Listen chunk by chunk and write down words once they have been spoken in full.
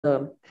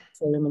the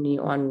ceremony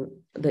on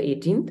the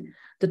 18th.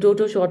 The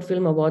Toto Short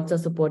Film Awards are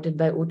supported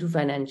by O2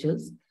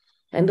 Financials.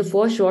 And the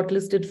 4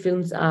 shortlisted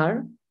films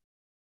are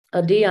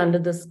A Day Under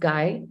the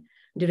Sky,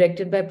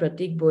 directed by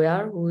Pratik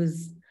Bhoyar, who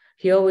is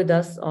here with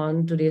us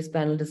on today's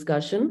panel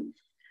discussion.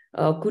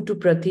 Kutu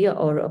Prathi,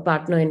 or A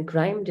Partner in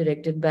Crime,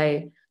 directed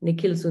by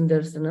Nikhil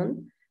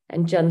Sudersanan.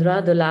 And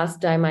Chandra, The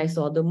Last Time I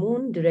Saw the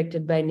Moon,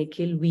 directed by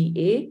Nikhil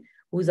V.A.,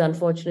 who is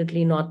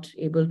unfortunately not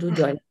able to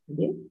join us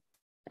today.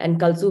 And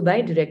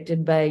Kalsubai,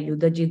 directed by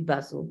Yudhajit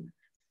Basu.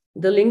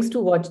 The links to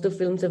watch the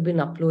films have been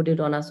uploaded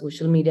on our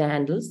social media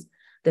handles.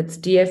 That's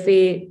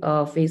TFA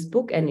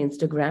Facebook and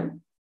Instagram,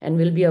 and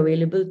will be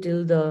available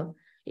till the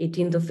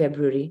 18th of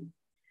February.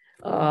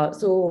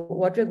 So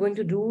what we're going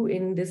to do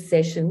in this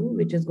session,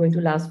 which is going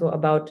to last for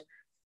about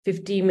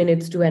 50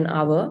 minutes to an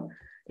hour,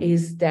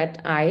 is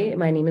that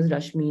my name is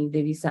Rashmi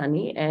Devi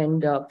Sawhney,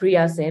 and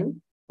Priya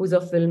Sen, who's a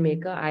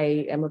filmmaker.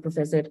 I am a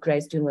professor at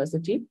Christ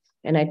University,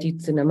 and I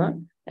teach cinema.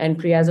 And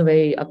Priya is a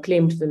very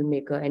acclaimed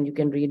filmmaker, and you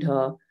can read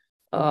her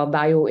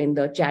bio in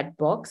the chat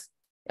box.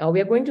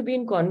 We are going to be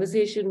in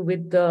conversation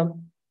with the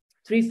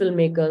 3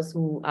 filmmakers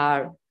who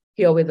are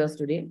here with us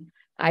today.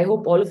 I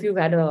hope all of you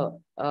have had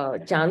a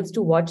chance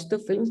to watch the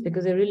films,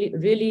 because they're really,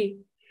 really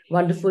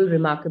wonderful,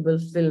 remarkable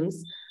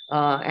films,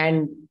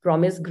 and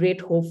promise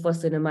great hope for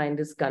cinema in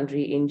this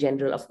country in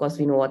general. Of course,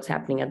 we know what's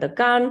happening at the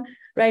Cannes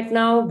right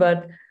now,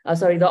 but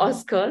the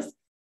Oscars.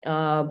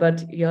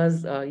 But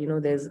here's,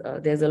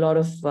 there's a lot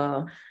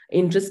of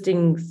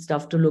interesting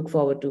stuff to look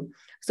forward to.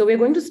 So we're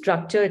going to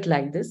structure it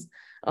like this.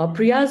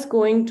 Priya is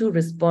going to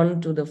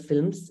respond to the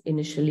films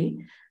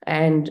initially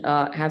and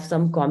have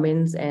some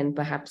comments and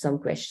perhaps some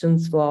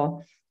questions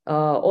for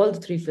all the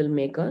 3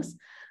 filmmakers.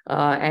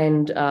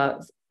 And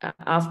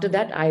after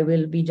that, I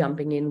will be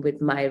jumping in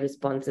with my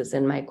responses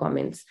and my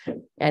comments.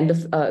 And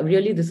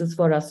really, this is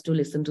for us to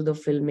listen to the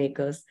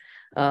filmmakers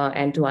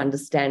and to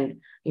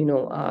understand,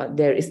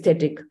 their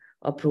aesthetic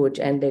approach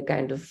and their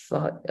kind of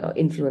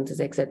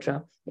influences,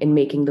 etc., in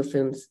making the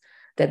films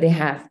that they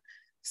have.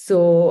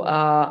 So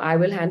I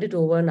will hand it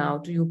over now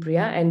to you,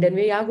 Priya, and then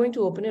we are going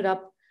to open it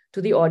up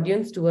to the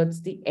audience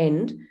towards the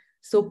end.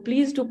 So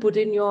please do put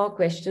in your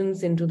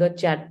questions into the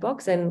chat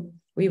box, and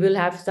we will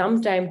have some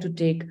time to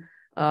take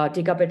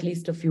up at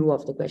least a few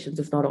of the questions,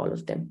 if not all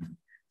of them.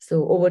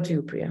 So over to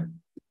you, Priya.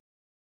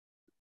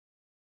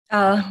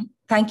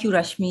 Thank you,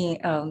 Rashmi.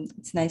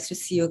 It's nice to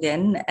see you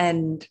again.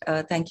 And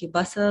thank you,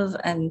 Basav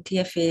and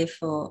TFA,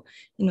 for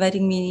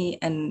inviting me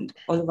and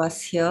all of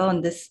us here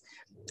on this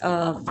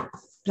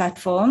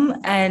platform.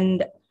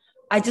 And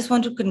I just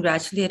want to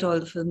congratulate all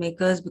the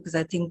filmmakers, because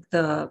I think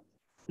the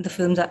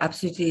films are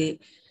absolutely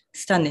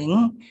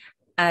stunning.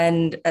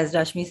 And as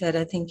Rashmi said,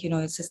 I think,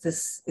 it's just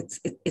this,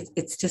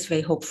 it's just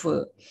very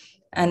hopeful.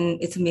 And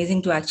it's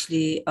amazing to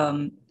actually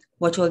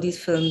watch all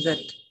these films at,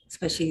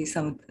 especially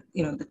some,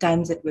 the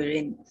times that we're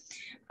in.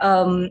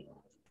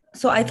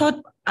 So I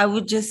thought I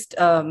would just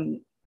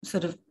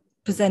sort of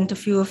present a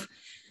few of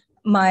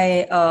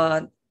my,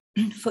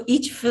 for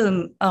each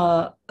film,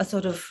 a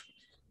sort of,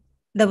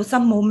 there were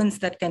some moments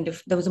that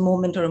there was a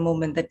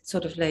moment that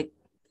sort of like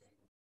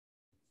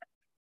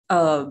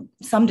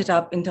summed it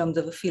up in terms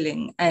of a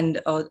feeling, and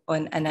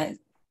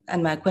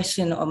my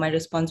question or my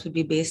response would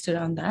be based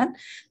around that.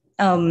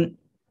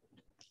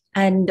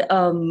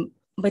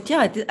 But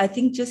yeah, I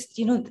think just,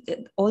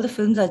 all the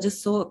films are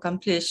just so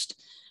accomplished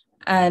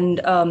and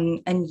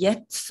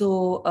yet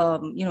so,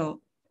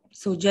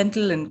 so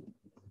gentle and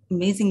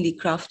amazingly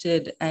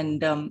crafted.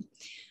 And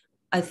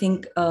I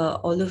think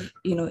all of,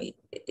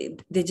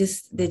 they're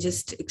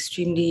just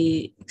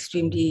extremely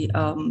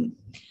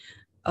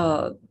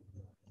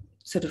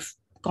sort of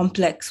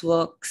complex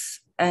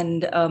works.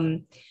 And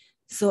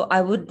so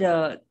I would,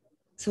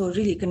 so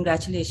really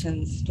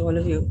congratulations to all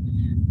of you.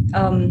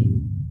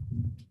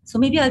 So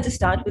maybe I'll just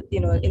start with,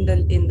 in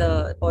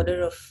the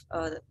order of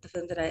the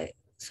film that I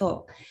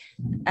saw.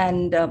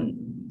 And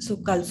so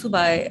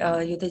Kalsubai,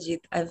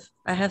 Yudhajit,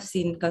 I have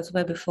seen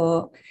Kalsubai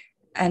before,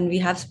 and we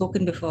have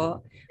spoken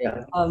before.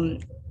 Yeah.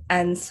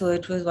 And so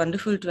it was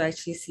wonderful to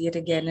actually see it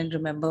again and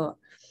remember.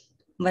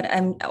 But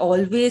I'm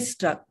always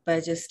struck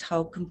by just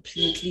how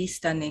completely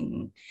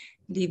stunningly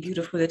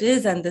beautiful it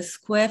is, and the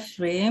square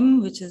frame,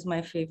 which is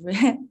my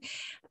favorite,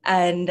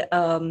 and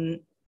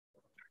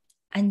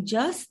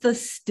just the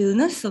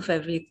stillness of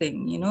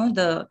everything,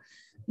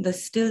 the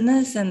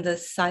stillness and the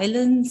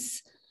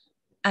silence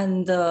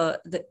and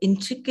the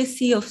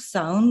intricacy of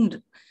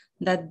sound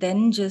that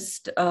then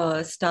just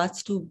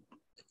starts to,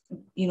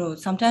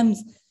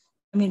 sometimes,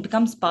 it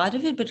becomes part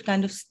of it, but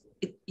kind of,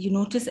 you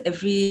notice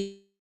every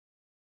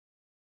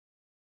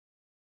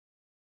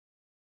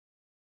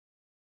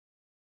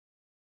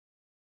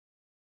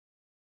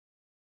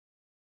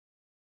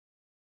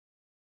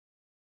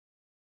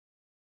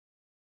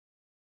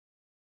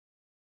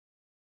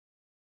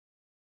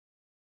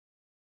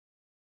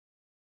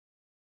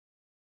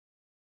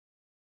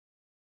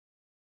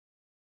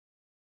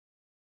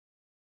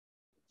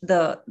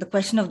the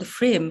question of the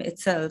frame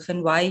itself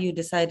and why you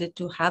decided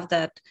to have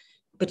that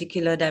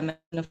particular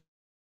dimension of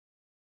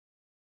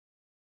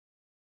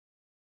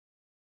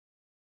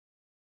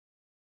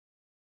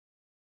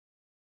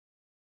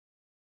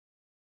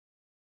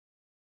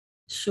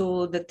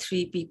show the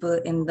three people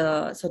in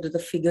the sort of the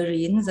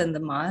figurines and the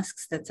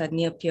masks that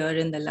suddenly appear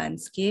in the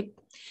landscape.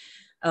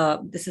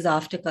 This is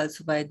after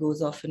Kalsubai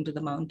goes off into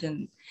the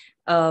mountain.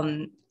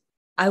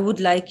 I would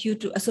like you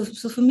to,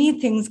 so for me,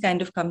 things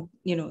kind of come,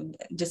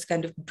 just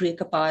kind of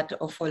break apart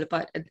or fall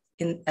apart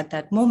at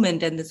that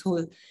moment. And this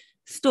whole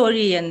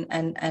story and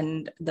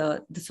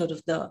the sort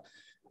of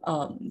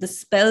the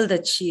spell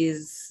that she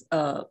is,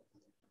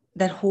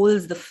 that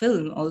holds the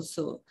film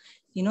also,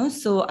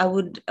 so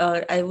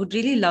I would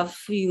really love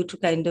for you to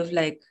kind of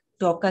like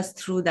talk us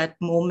through that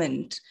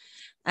moment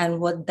and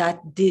what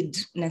that did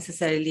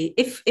necessarily,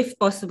 if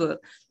possible,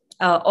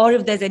 or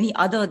if there's any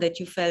other that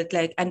you felt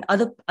like, and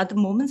other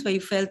moments where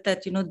you felt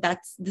that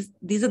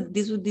these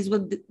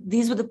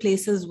were the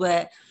places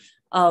where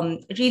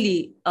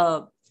really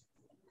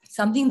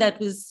something that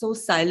was so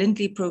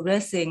silently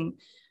progressing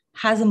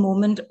has a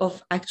moment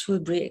of actual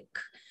break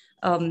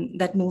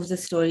that moves the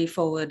story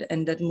forward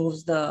and that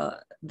moves the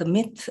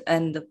myth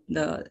and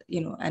the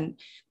and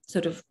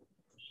sort of,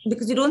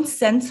 because you don't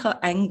sense her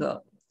anger.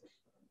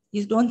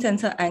 You don't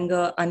sense her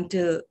anger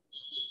until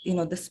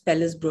the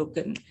spell is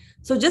broken.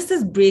 So just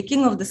this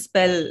breaking of the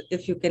spell,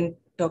 if you can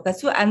talk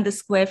us through, and the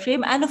square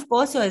frame, and of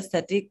course your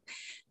aesthetic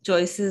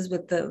choices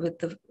with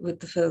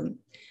the film.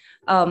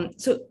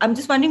 So I'm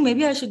just wondering,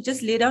 maybe I should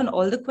just lay down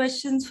all the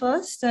questions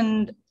first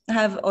and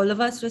have all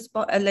of us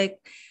respond.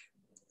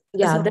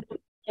 Yeah, so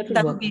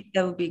that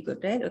would be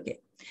good, right? Okay.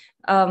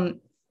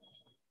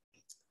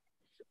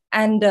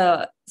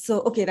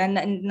 So okay,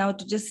 and now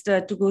to just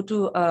to go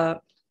to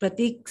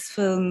Pratik's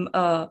film,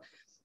 A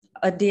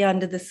Day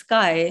Under the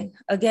Sky,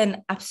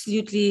 again,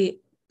 absolutely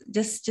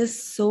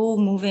just so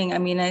moving. I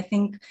mean, I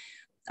think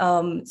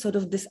sort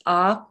of this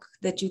arc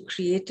that you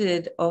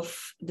created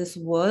of this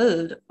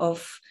world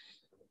of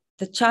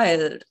the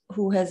child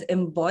who has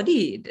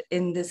embodied,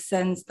 in this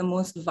sense, the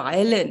most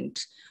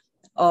violent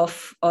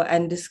of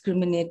and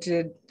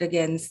discriminated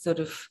against sort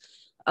of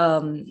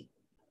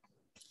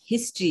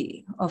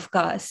history of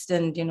caste,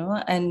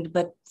 and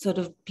but sort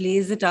of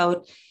plays it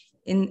out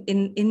in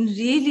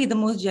really the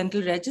most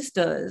gentle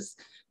registers,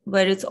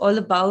 where it's all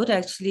about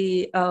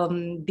actually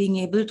being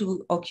able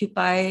to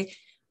occupy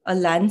a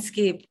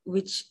landscape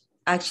which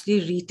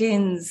actually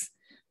retains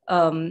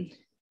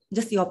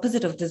just the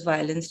opposite of this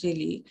violence,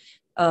 really,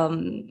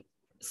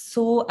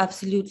 so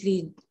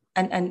absolutely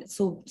and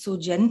so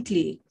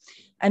gently.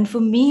 And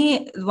for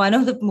me, one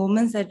of the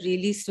moments that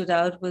really stood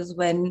out was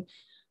when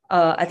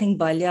I think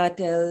Balya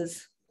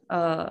tells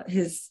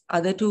his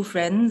other two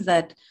friends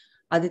that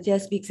Aditya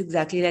speaks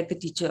exactly like the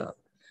teacher,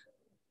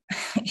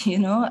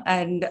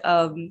 and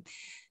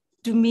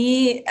to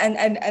me, and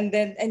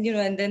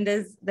then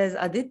there's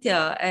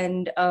Aditya,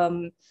 and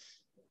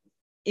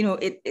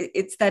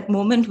it's that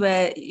moment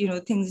where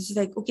things just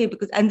like, okay,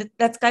 because, and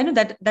that's kind of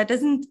that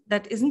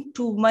isn't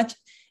too much,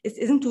 it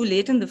isn't too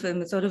late in the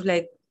film. It's sort of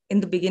like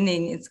in the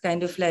beginning, it's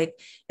kind of like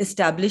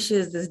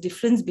establishes this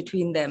difference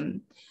between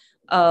them.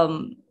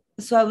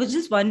 So I was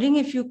just wondering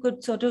if you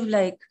could sort of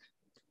like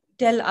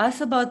tell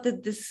us about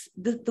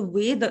the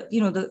way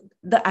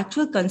the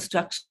actual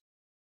construction,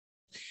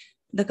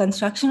 the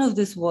construction of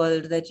this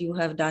world that you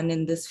have done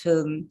in this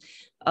film,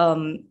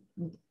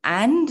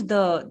 and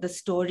the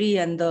story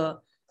and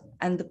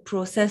the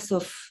process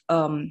of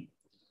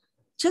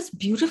just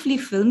beautifully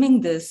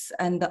filming this,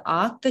 and the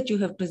arc that you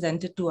have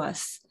presented to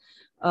us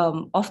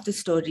of the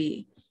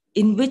story,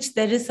 in which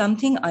there is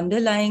something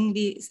underlying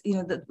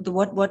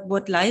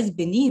what lies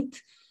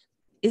beneath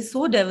is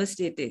so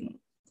devastating,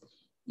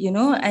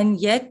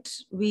 and yet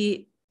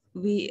we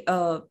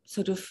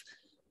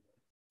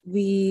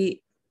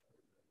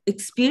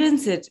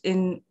experience it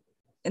in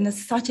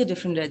such a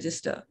different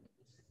register,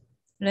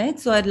 right?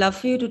 So I'd love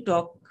for you to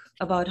talk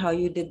about how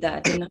you did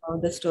that and how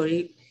the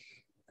story,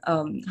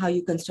 how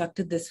you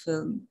constructed this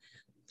film.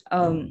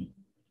 And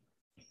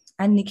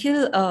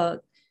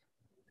Nikhil,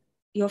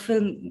 your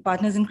film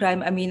Partners in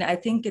Crime, I mean, I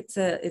think it's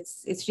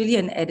really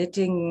an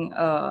editing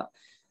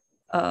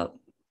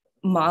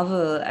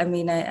marvel. I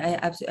mean, I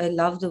absolutely, I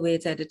love the way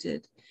it's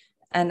edited.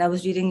 And I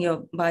was reading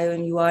your bio,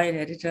 and you are an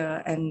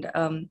editor. And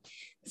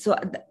so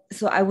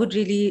I would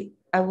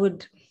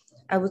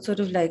sort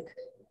of like,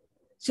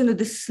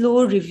 this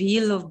slow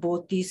reveal of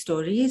both these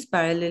stories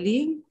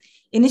parallelly.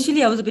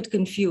 Initially, I was a bit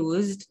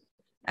confused.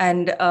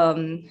 And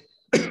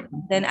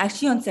then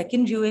actually on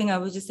second viewing, I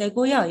was just like,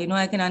 oh yeah,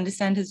 I can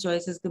understand his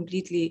choices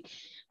completely.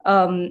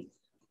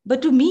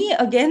 But to me,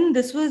 again,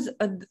 this was,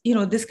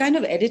 this kind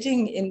of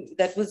editing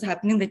that was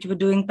happening, that you were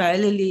doing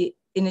parallelly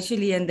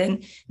initially, and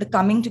then the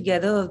coming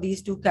together of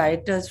these two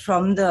characters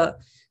from the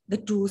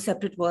two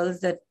separate worlds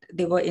that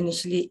they were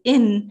initially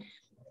in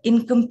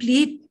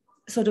complete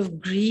sort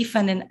of grief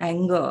and in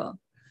anger.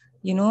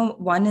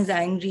 One is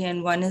angry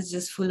and one is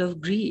just full of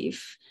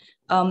grief.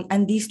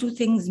 And these two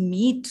things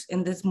meet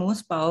in this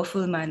most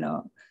powerful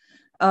manner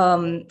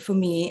for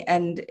me.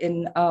 And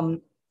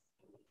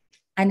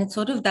and it's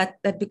sort of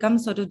that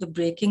becomes sort of the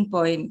breaking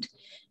point.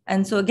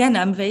 And so again,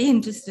 I'm very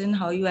interested in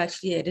how you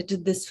actually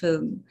edited this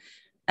film,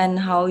 and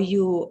how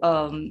you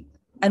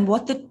and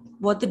what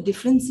the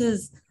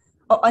differences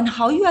on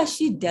how you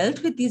actually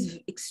dealt with these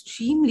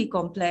extremely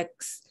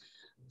complex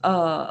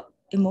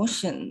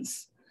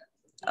emotions.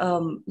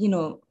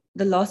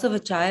 The loss of a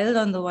child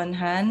on the one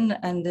hand,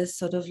 and this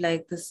sort of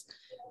like this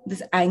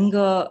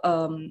anger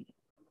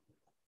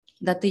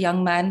that the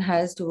young man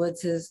has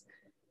towards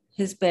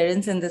his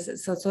parents, and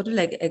this sort of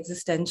like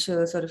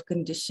existential sort of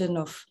condition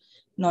of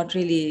not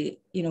really,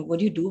 what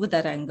do you do with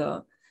that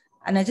anger?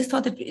 And I just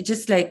thought that it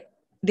just like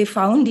they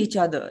found each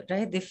other,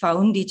 right? They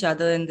found each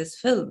other in this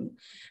film.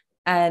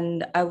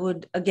 And I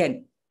would,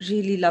 again,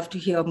 really love to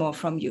hear more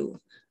from you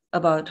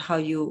about how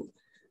you,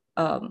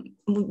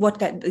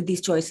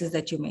 these choices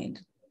that you made.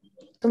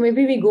 So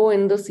maybe we go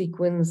in the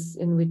sequence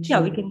in which...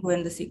 Yeah, we can go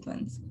in the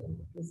sequence.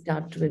 We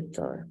start with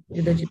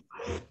Yudhajit.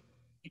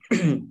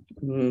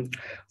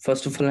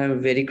 First of all,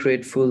 I'm very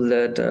grateful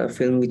that a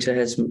film which I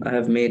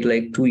have made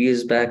like 2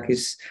 years back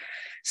is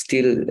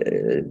still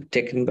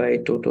taken by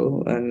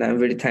Toto, and I'm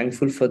very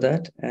thankful for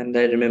that. And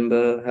I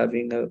remember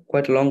having a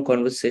quite long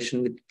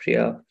conversation with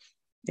Priya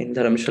in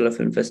Dharamshala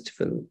Film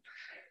Festival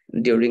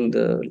during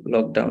the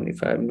lockdown,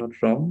 if I'm not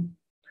wrong.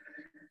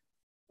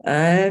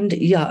 And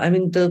yeah, I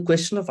mean, the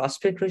question of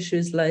aspect ratio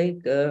is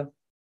like,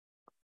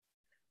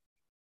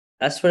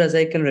 as far as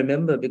I can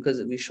remember,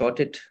 because we shot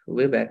it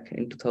way back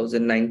in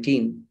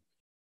 2019,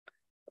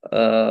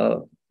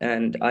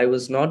 and I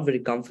was not very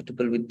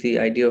comfortable with the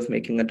idea of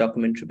making a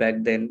documentary back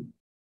then,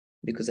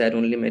 because I had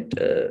only made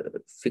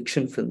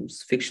fiction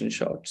films, fiction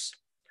shots.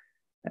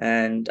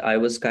 And I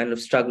was kind of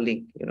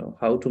struggling,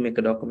 how to make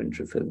a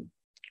documentary film.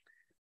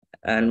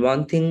 And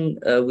one thing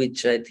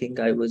which I think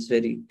I was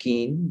very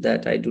keen,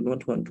 that I do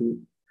not want to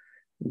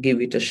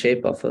give it a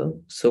shape of a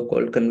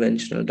so-called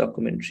conventional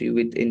documentary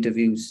with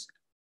interviews.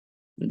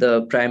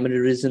 The primary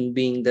reason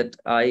being that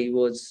I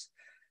was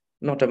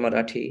not a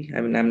Marathi.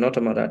 I mean, I'm not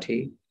a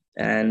Marathi,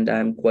 and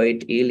I'm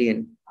quite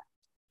alien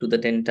to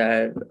that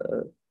entire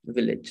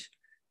village,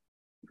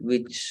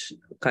 which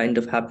kind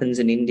of happens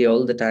in India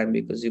all the time,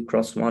 because you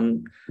cross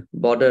one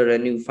border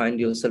and you find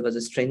yourself as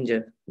a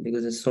stranger,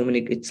 because there's so many,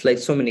 it's like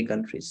so many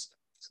countries.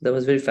 So that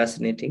was very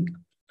fascinating.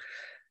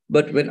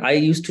 But when I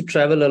used to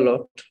travel a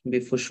lot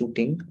before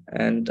shooting,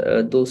 and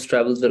those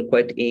travels were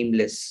quite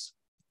aimless,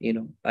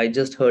 I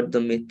just heard the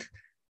myth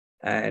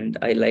and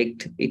I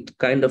liked it,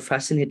 kind of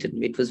fascinated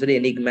me. It was very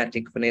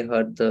enigmatic when I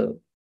heard the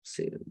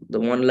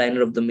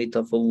one-liner of the myth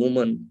of a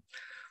woman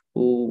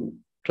who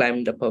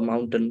climbed up a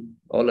mountain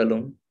all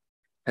alone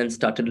and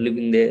started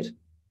living there,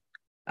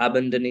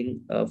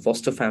 abandoning a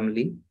foster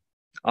family,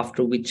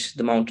 after which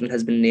the mountain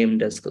has been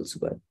named as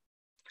Kalsubai.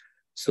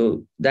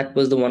 So that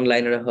was the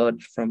one-liner I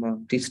heard from a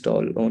tea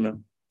stall owner.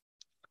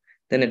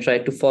 Then I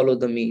tried to follow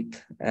the myth,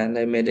 and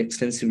I made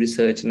extensive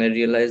research, and I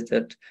realized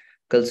that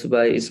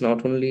Kalsubai is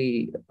not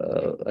only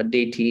a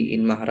deity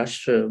in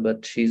Maharashtra,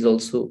 but she's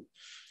also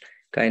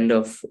kind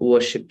of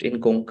worshipped in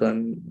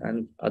Konkan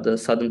and other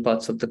southern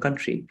parts of the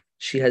country.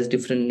 She has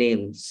different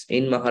names.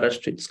 In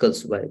Maharashtra, it's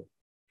Kalsubai.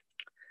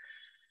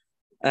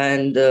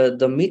 And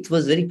the myth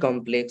was very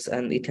complex,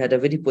 and it had a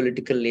very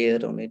political layer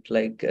on it.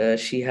 Like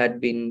she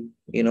had been,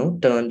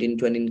 turned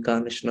into an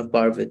incarnation of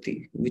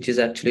Parvati, which is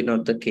actually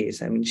not the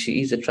case. I mean,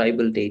 she is a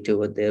tribal deity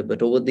over there,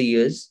 but over the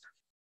years,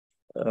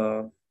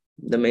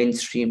 the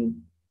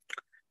mainstream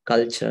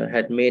culture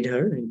had made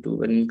her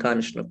into an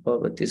incarnation of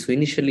Parvati. So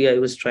initially, I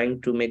was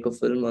trying to make a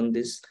film on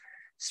this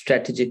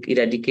strategic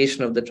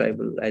eradication of the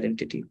tribal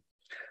identity.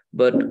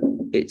 But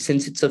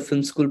since it's a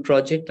film school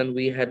project and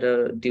we had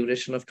a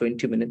duration of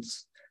 20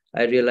 minutes,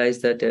 I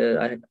realized that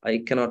I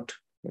cannot,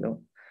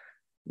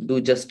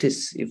 do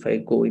justice if I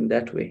go in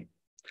that way.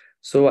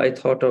 So I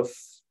thought of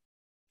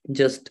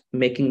just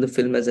making the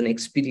film as an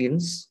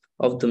experience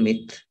of the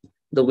myth,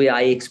 the way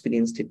I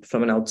experienced it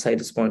from an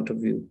outsider's point of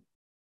view.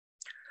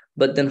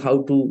 But then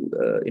how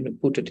to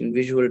put it in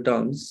visual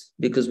terms,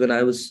 because when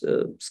I was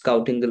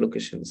scouting the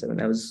locations,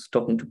 I was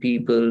talking to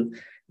people,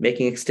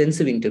 making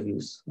extensive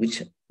interviews,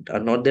 which are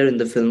not there in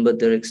the film, but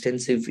there are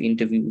extensive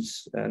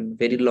interviews and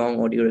very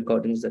long audio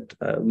recordings that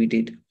we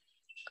did.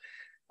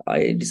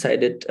 I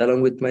decided,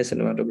 along with my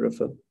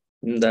cinematographer,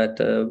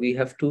 that we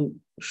have to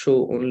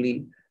show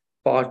only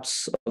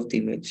parts of the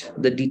image,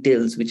 the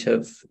details which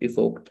have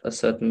evoked a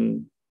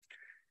certain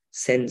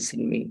sense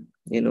in me.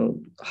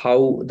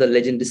 How the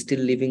legend is still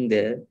living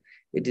there.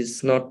 It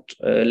is not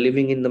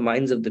living in the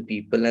minds of the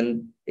people,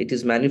 and it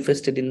is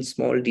manifested in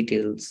small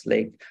details,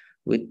 like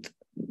with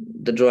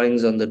the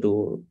drawings on the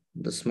door,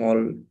 the small,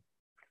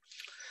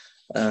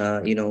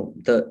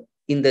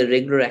 in the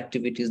regular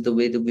activities, the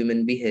way the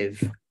women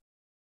behave.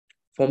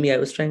 For me, I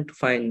was trying to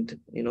find,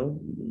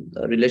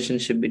 a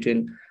relationship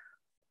between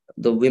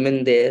the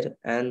women there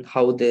and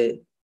how the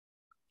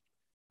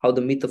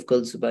myth of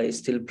Kalsubai is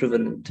still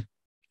prevalent.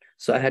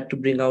 So I had to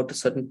bring out a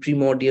certain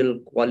primordial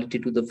quality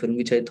to the film,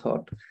 which I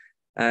thought.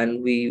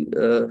 And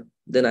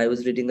then I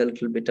was reading a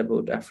little bit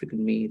about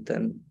African myth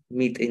and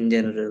myth in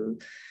general.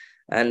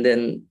 And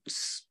then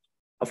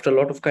after a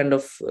lot of kind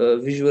of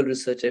visual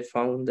research, I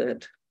found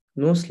that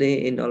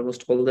mostly in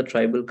almost all the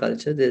tribal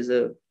culture, there's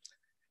a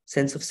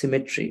sense of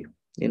symmetry.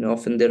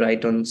 Often they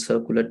write on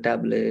circular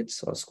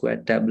tablets or square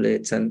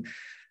tablets, and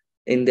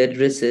in their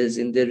dresses,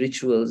 in their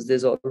rituals,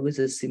 there's always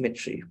a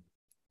symmetry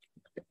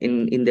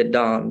in their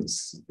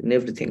dance, in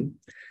everything.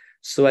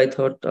 So I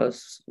thought a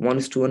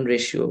 1:1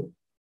 ratio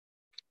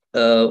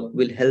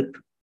will help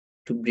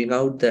to bring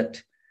out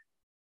that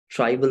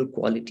tribal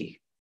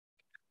quality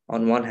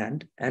on one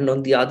hand. And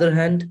on the other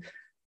hand,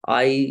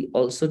 I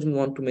also didn't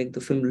want to make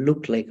the film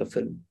look like a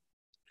film,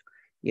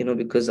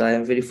 because I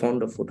am very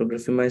fond of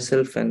photography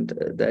myself, and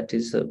that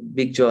is a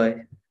big joy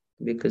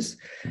because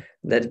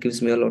that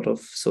gives me a lot of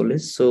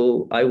solace.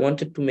 So I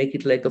wanted to make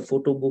it like a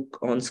photo book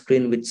on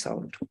screen with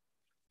sound.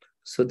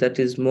 So that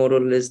is more or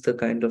less the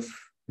kind of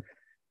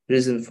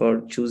reason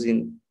for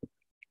choosing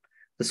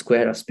the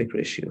square aspect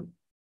ratio.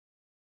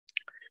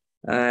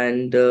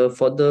 And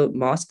for the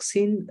mask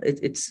scene,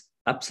 it's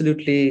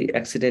absolutely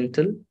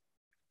accidental.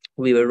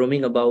 We were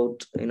roaming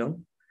about,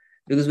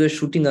 because we were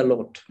shooting a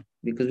lot,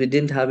 because we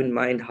didn't have in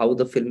mind how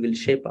the film will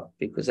shape up,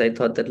 because I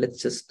thought that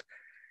let's just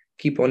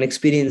keep on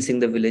experiencing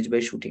the village by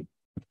shooting.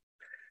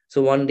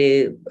 So one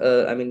day,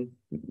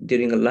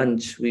 during a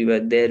lunch, we were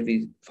there,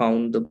 we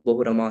found the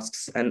Bohra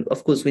masks. And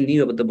of course, we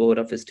knew about the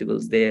Bohra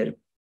festivals there.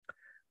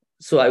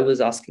 So I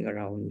was asking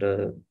around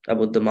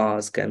about the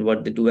mask and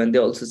what they do. And they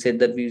also said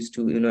that we used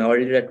to,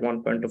 already at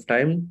one point of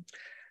time,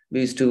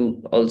 we used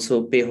to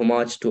also pay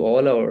homage to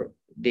all our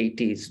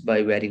deities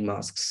by wearing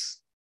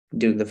masks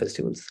during the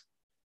festivals.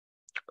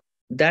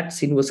 That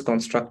scene was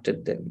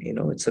constructed then,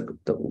 it's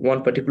the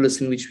one particular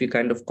scene which we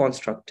kind of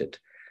constructed.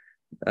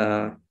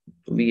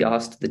 We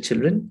asked the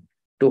children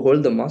to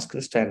hold the mask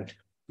and stand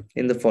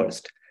in the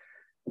forest.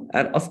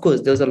 And of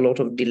course, there's a lot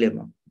of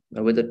dilemma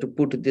whether to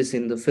put this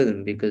in the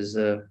film, because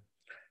the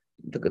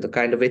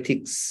kind of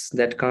ethics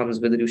that comes,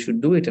 whether you should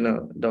do it in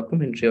a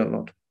documentary or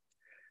not.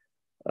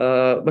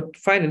 But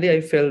finally, I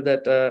felt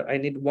that I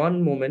need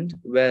one moment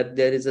where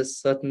there is a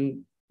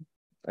certain,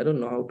 I don't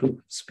know how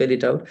to spell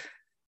it out,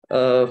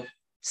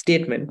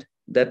 statement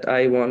that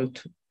I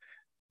want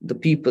the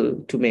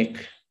people to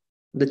make,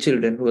 the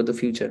children who are the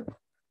future,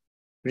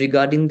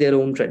 regarding their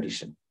own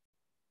tradition,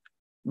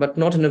 but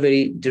not in a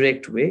very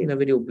direct way, in a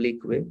very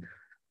oblique way.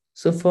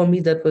 So for me,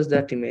 that was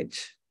that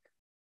image,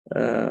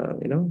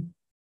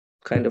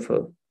 kind of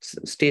a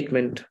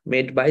statement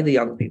made by the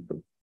young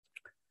people.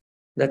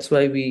 That's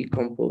why we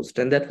composed.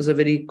 And that was a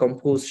very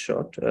composed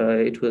shot.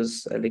 It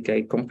was like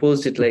I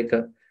composed it like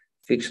a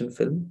fiction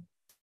film.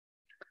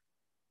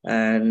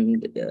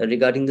 And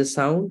regarding the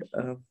sound,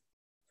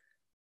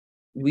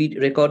 we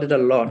recorded a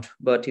lot,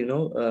 but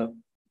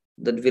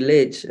that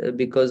village,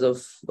 because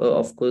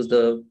of course,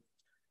 the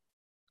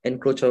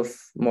encroach of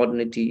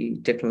modernity,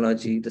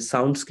 technology, the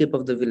soundscape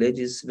of the village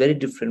is very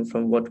different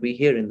from what we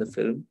hear in the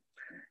film.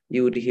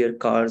 You would hear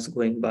cars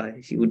going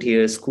by, you would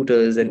hear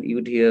scooters, and you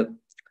would hear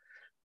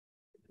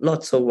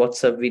lots of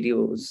WhatsApp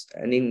videos.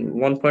 And in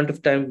one point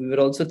of time, we were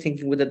also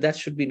thinking whether that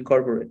should be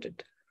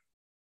incorporated.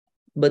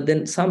 But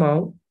then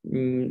somehow,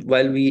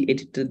 while we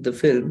edited the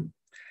film,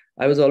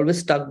 I was always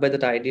stuck by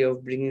that idea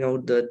of bringing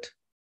out that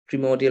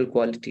primordial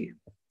quality.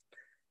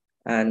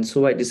 And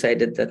so I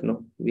decided that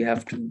no, we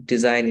have to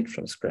design it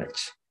from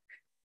scratch.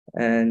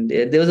 And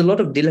there was a lot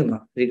of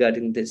dilemma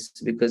regarding this,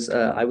 because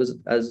I was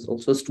as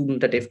also a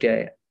student at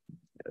FTI,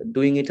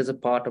 doing it as a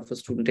part of a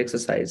student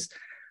exercise,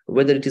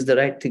 whether it is the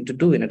right thing to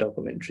do in a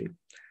documentary.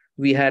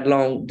 We had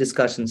long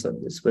discussions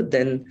on this, but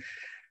then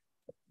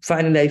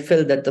finally I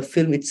felt that the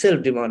film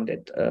itself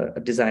demanded a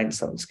designed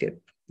soundscape.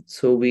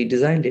 So we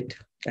designed it,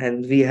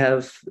 and we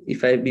have,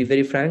 if I be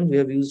very frank, we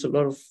have used a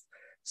lot of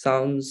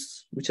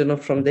sounds which are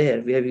not from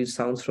there. We have used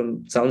sounds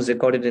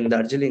recorded in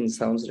Darjeeling,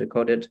 sounds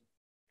recorded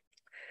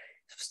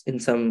in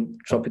some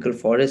tropical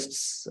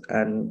forests,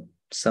 and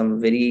some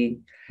very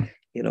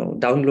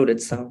downloaded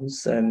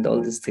sounds and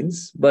all these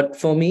things. But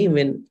for me,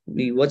 when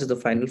we watched the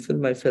final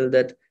film, I felt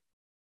that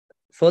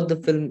for the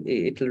film,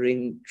 it will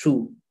ring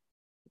true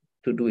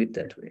to do it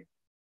that way.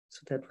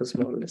 So that was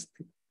more or less the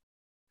thing.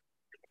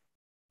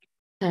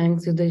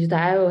 Thanks, Yudhajit.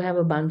 I have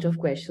a bunch of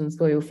questions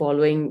for you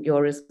following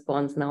your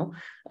response now.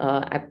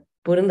 I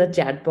put in the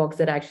chat box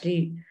that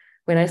actually,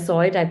 when I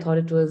saw it, I thought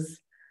it was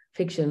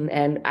fiction.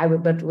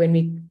 But when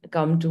we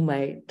come to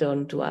my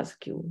turn to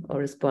ask you or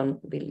respond,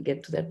 we'll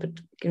get to that. But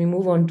can we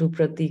move on to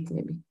Pratik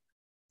maybe?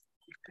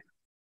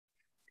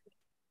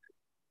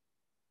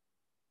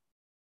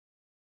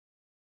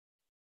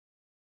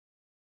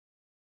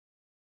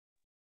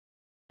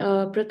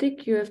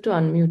 Pratik, you have to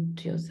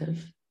unmute yourself.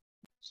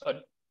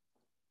 Sorry.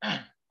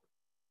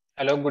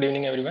 Hello, good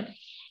evening, everyone.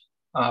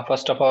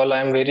 First of all,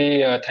 I'm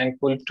very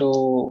thankful to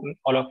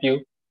all of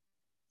you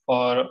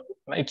for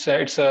it's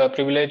a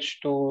privilege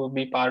to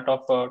be part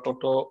of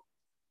Toto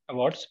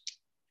Awards.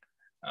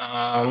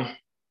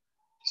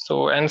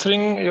 So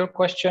answering your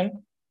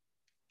question,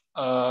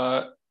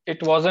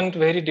 it wasn't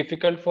very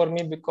difficult for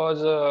me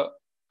because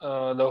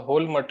the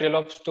whole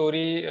material of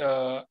story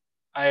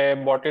I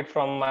bought it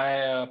from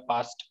my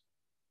past.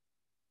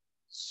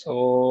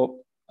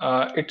 So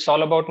it's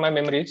all about my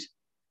memories.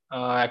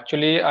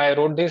 Actually, I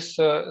wrote this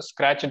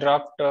scratch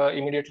draft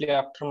immediately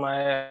after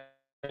my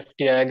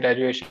FTI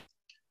graduation.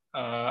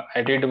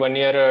 I did 1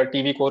 year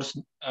TV course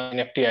in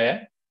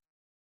FTI.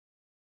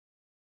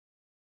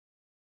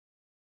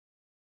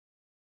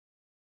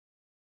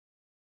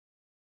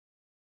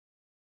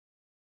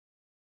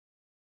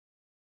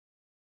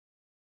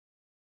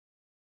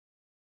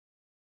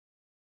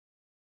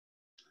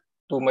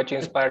 Too much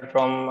inspired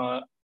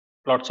from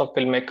lots of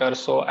filmmakers.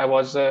 So I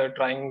was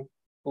trying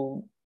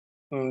to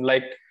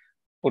like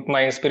put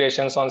my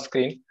inspirations on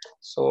screen.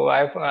 So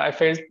I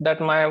felt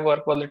that my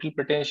work was a little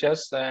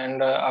pretentious,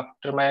 and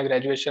after my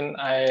graduation,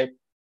 I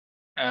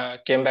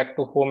came back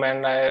to home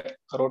and I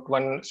wrote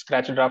one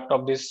scratch draft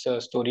of this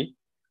story.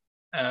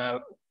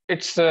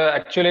 It's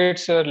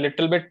a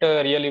little bit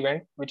real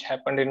event which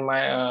happened in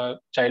my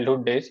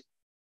childhood days.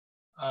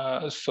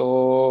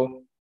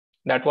 So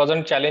that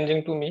wasn't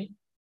challenging to me,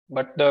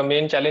 but the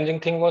main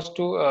challenging thing was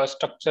to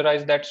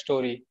structurize that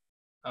story,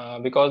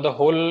 because the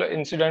whole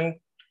incident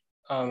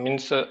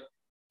means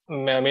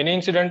many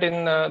incident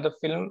in the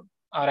film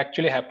are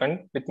actually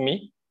happened with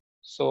me.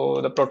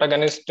 So the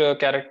protagonist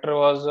character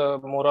was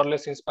more or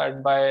less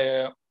inspired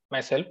by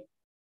myself,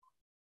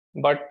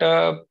 but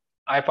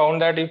I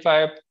found that if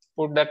I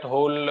put that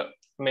whole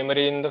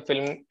memory in the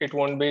film, it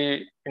won't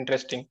be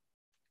interesting.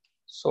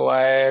 So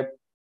I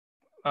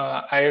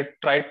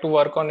tried to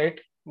work on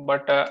it,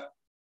 but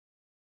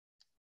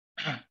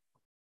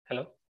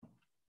hello,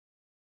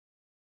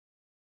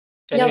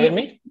 can you hear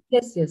me?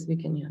 Yes, we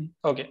can hear you.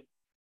 Okay.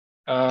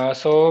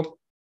 So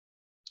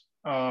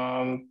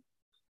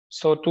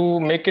to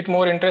make it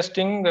more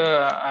interesting,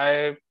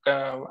 I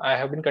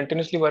have been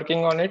continuously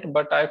working on it,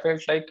 but I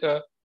felt like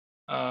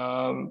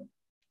that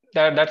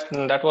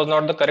was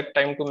not the correct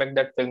time to make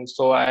that film.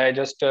 So I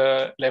just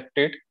left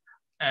it.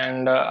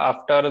 And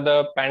after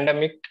the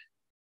pandemic,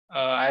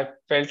 I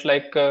felt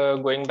like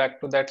going back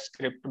to that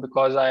script,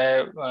 because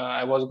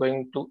I was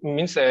going to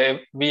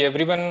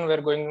everyone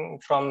were going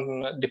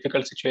from a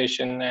difficult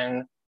situation,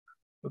 and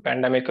the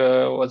pandemic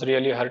was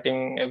really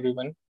hurting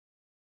everyone.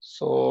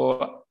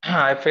 So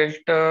I felt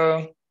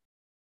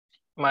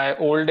my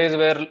old days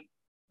were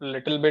a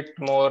little bit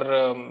more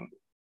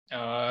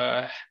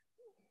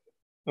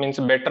better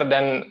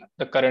than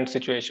the current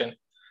situation.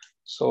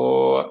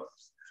 So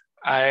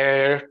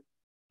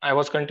I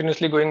was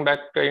continuously going back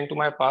into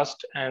my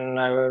past, and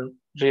I will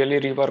really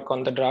rework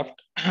on the draft.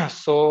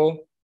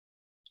 So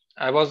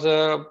I was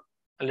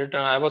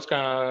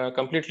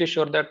completely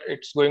sure that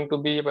it's going to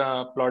be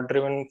a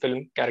plot-driven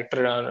film,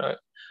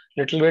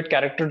 little bit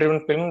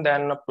character-driven film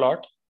than a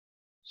plot.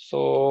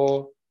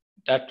 So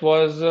that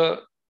was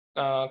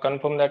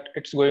confirmed that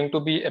it's going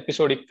to be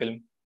episodic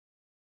film.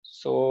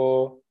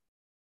 So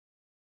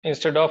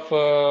instead of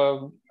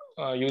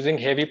using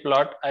heavy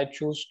plot, I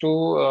choose to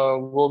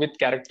go with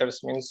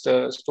characters. Means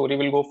story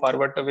will go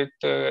forward with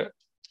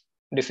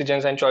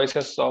decisions and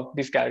choices of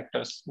these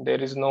characters.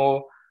 There is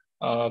no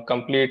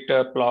complete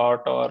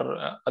plot or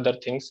other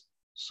things.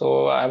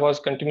 So I was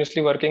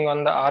continuously working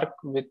on the arc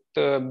with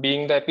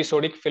being the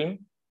episodic film,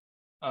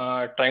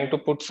 trying to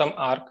put some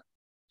arc.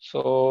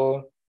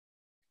 So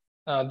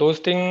those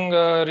things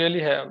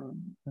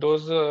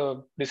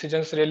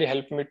decisions really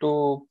helped me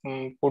to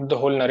put the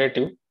whole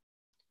narrative.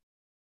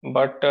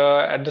 But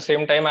at the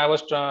same time, I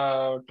was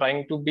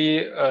trying to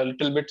be a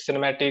little bit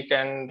cinematic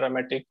and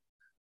dramatic,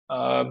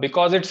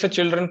 because it's a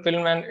children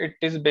film and it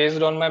is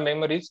based on my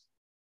memories.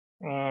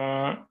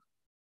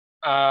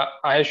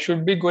 I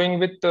should be going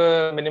with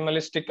a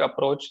minimalistic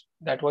approach,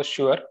 that was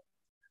sure,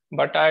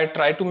 but I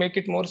try to make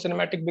it more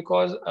cinematic,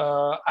 because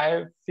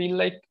I feel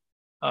like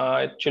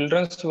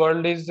children's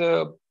world is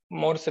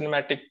more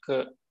cinematic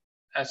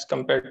as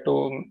compared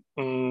to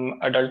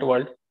adult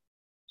world.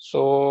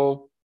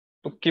 So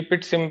to keep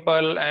it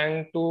simple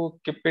and to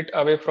keep it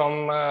away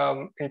from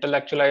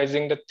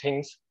intellectualizing the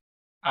things,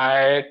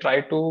 I try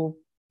to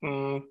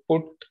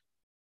put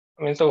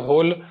the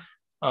whole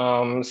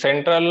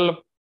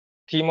central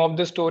theme of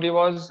the story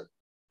was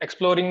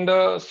exploring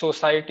the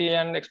society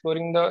and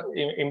exploring the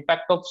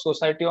impact of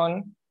society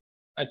on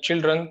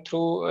children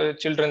through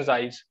children's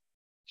eyes.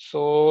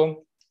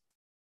 So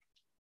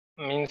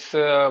when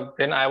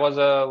I was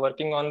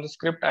working on the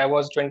script, I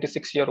was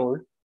 26-year-old,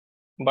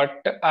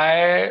 but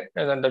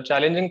the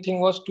challenging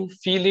thing was to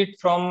feel it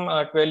from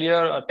a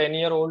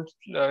 10-year-old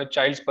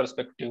child's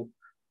perspective.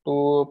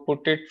 To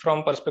put it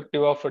from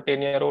perspective of a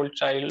 10-year-old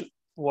child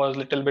was a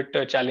little bit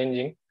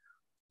challenging.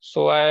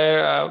 So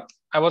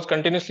I was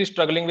continuously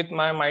struggling with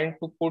my mind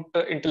to put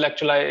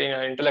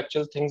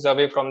intellectual things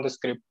away from the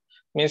script.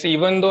 Means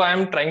even though I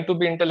am trying to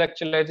be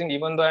intellectualizing,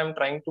 even though I am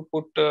trying to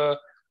put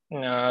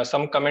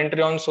some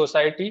commentary on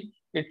society,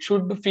 it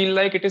should feel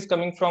like it is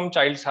coming from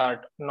child's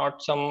heart,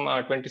 not some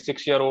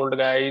 26-year-old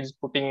guy is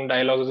putting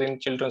dialogues in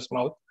children's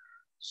mouth.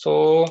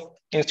 So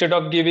instead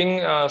of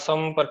giving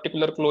some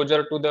particular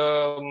closure to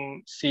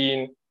the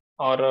scene,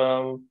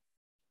 or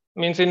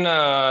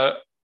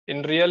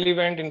in real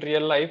event, in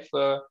real life,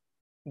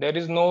 there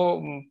is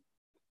no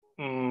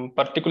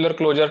particular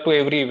closure to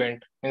every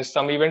event. Means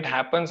some event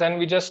happens and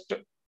we just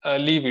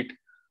leave it.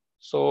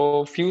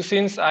 So few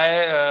scenes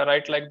I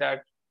write like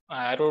that.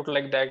 I wrote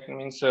like that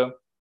means they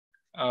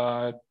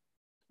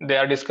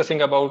are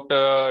discussing about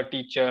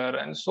teacher,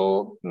 and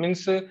so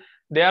means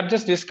they are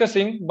just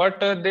discussing, but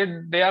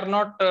they are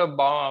not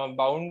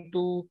bound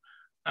to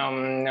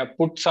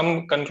put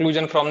some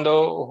conclusion from the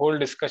whole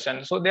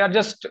discussion. So they are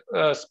just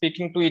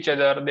speaking to each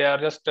other. They are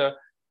just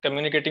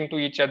communicating to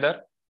each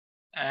other,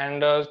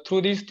 and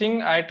through this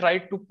thing, I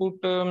tried to put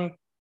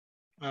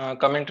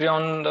commentary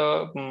on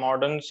the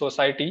modern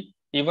society,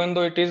 even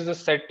though it is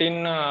set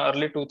in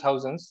early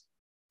 2000s.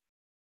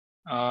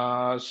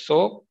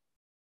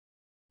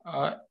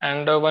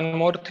 And one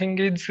more thing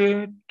is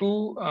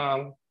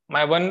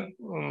my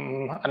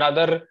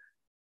another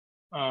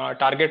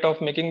target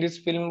of making this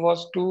film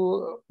was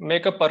to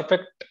make a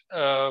perfect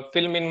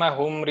film in my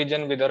home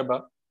region,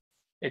 Vidarbha.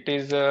 It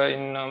is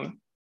in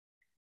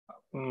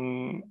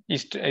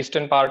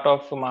eastern part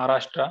of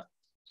Maharashtra.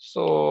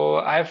 So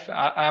I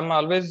am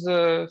always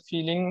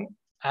feeling,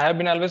 I have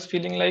been always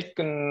feeling like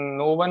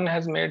no one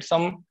has made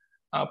some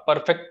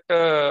perfect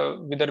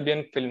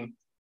Vidarbhian film,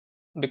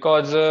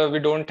 because we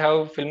don't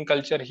have film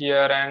culture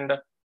here, and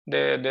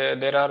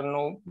there are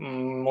no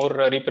more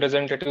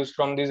representatives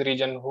from this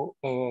region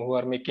who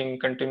are making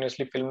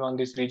continuously film on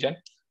this region.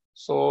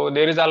 So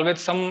there is always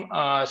some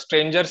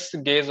strangers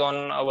gaze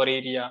on our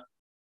area,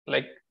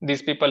 like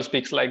these people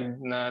speaks like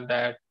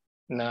that,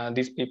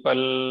 these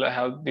people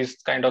have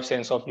this kind of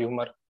sense of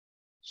humor.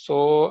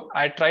 So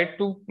I tried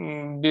to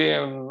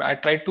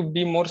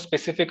be more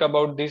specific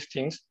about these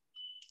things,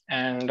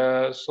 and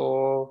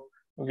so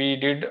we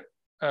did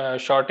the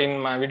shoot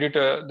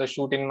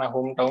in my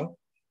hometown,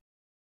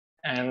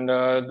 and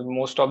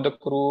most of the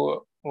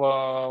crew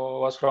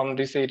was from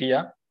this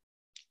area,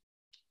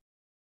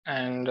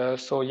 and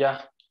so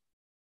yeah.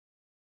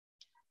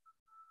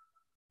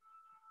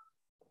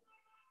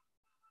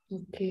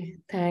 Okay,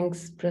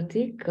 thanks,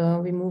 Pratik.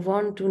 We move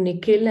on to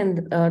Nikhil,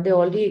 and there are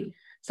already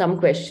some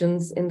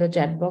questions in the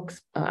chat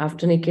box.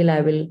 After Nikhil,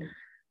 I will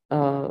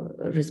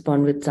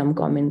respond with some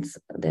comments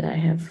that I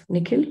have.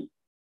 Nikhil?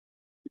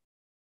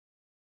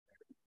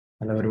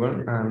 Hello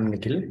everyone, I'm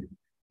Nikhil.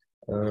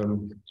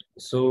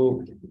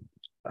 So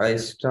I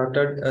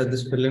started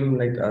this film,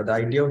 like the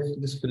idea of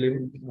this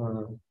film,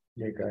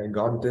 like I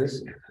got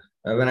this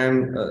when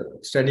I'm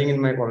studying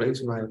in my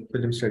college, my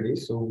film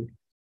studies. So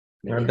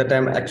at that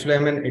time, actually,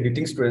 I'm an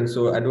editing student,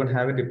 so I don't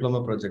have a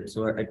diploma project,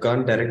 so I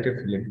can't direct a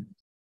film.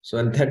 So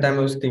at that time,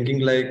 I was thinking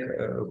like,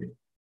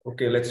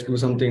 okay, let's do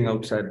something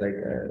outside, like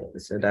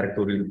it's a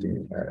directorial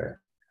thing.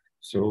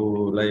 So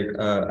like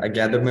I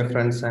gathered my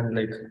friends and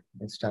like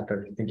I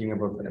started thinking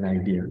about an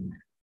idea.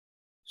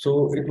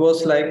 So it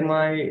was like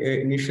my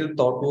initial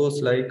thought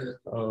was like,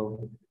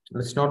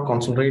 let's not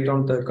concentrate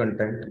on the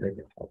content.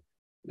 Like,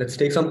 let's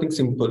take something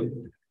simple,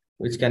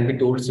 which can be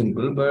told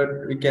simple,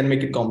 but we can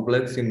make it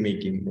complex in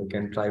making. We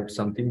can try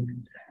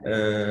something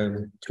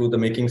through the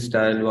making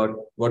style,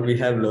 what we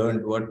have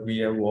learned, what we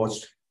have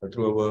watched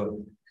through our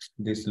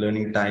this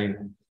learning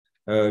time.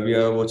 We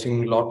are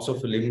watching lots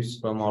of films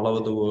from all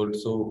over the world,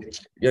 so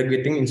we are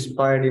getting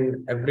inspired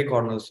in every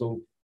corner.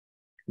 So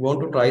we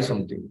want to try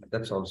something.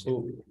 That's all.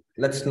 So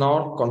let's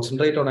not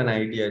concentrate on an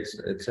idea.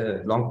 It's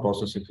a long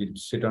process. If you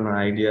sit on an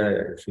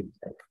idea,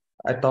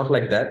 I thought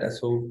like that.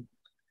 So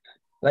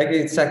like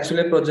it's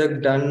actually a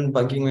project done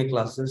bunking my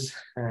classes.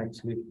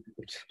 Actually,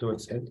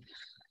 towards it.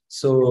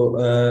 So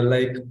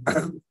like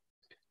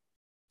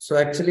so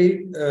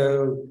actually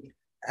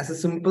as a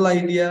simple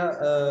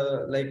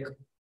idea, like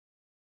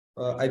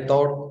I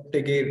thought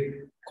take a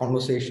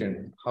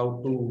conversation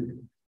how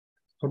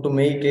to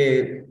make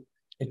a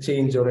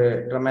change or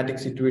a dramatic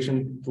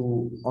situation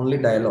through only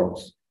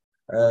dialogues.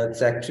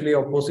 It's actually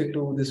opposite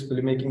to this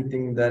filmmaking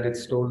thing that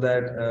it's told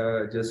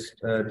that just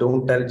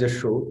don't tell,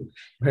 just show.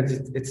 But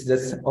it's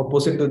just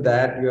opposite to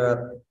that. You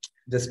are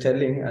just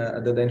telling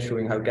other than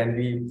showing. How can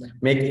we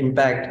make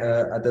impact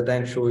other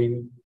than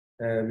showing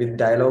with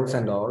dialogues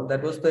and all?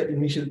 That was the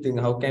initial thing.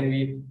 How can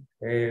we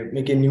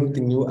make a new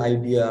thing, new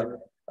idea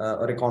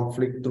or a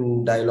conflict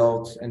through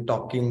dialogues and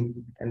talking?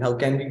 And how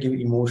can we give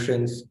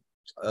emotions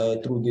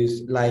through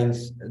these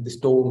lines, these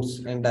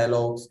tones and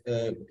dialogues?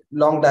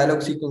 Long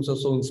dialogue sequence are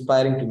so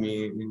inspiring to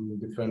me in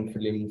different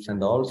films,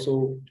 and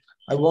also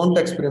I want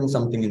to experiment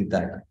something in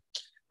that.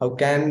 How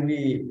can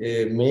we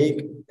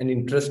make an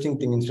interesting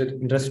thing,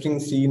 interesting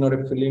scene or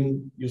a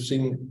film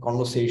using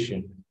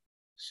conversation?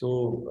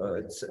 So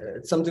it's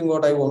something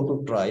what I want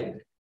to try.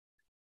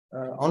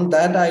 On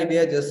that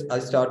idea, I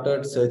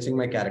started searching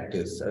my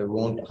characters.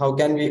 How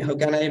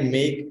can I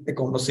make a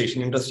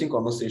conversation, interesting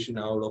conversation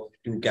out of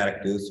two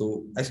characters?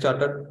 So I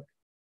started,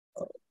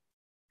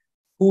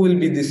 who will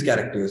be these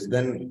characters?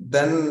 Then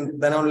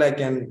only I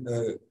can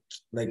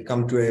like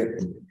come to a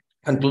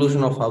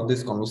conclusion of how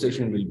this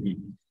conversation will be.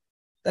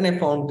 Then I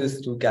found these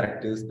two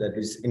characters that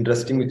is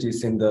interesting, which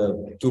is in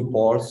the two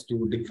parts,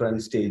 two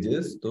different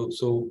stages.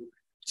 So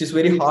it is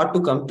very hard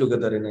to come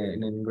together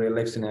in a real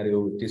life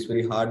scenario. It is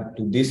very hard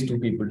to these two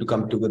people to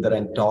come together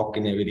and talk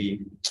in a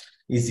very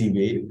easy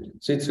way.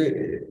 So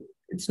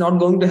it's not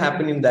going to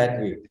happen in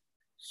that way.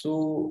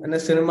 So in a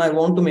cinema, I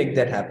want to make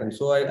that happen.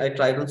 So I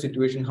tried on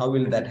situation, how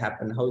will that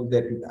happen? How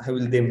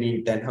will they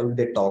meet and how will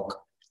they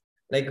talk?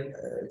 Like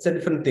it's a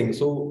different thing.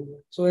 So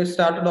I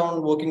started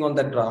on working on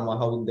that drama,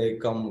 how will they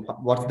come,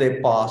 what's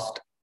their past,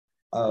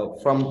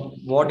 from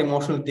what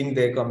emotional thing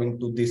they're coming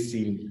to this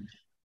scene.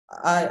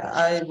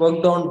 I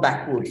worked on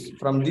backwards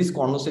from this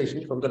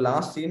conversation. From the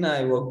last scene,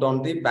 I worked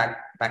on the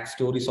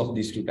backstories of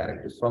these two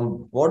characters.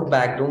 From what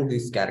background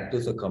these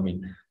characters are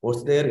coming,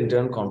 what's their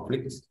internal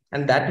conflicts,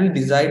 and that will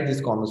decide this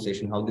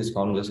conversation, how this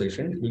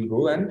conversation will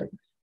go, and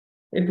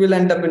it will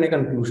end up in a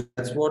conclusion.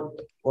 That's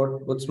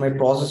what's my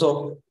process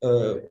of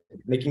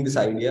making this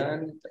idea.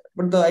 And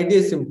but the idea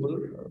is simple.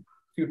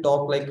 If you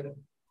talk like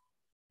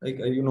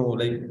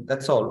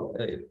that's all.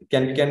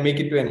 Can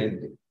make it to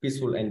an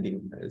peaceful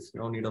ending. There's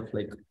no need of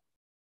like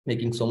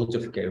making so much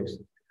of chaos.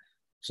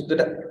 So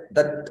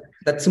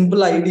that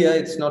simple idea,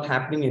 it's not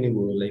happening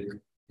anymore. Like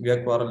we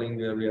are quarreling,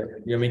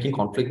 we are making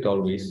conflict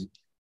always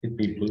with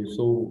people.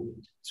 So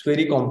it's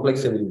very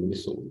complex everywhere.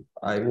 So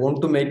I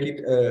want to make it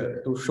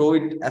to show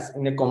it as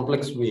in a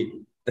complex way.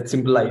 That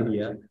simple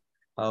idea,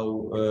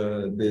 how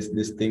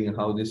this thing,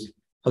 how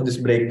this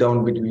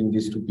breakdown between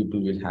these two people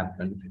will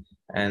happen,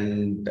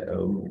 and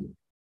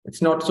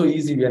it's not so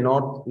easy. We are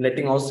not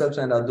letting ourselves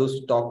and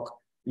others talk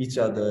each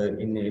other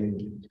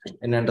in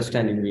an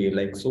understanding way.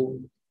 Like so,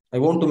 I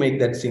want to make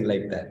that scene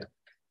like that.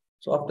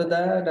 So after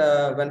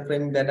that, when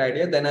framing that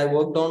idea, then I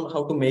worked on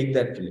how to make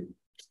that film.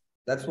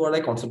 That's what I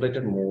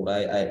concentrated more.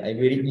 I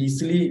very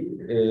easily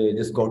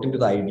just got into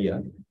the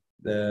idea.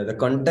 The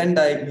content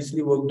I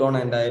easily worked on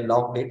and I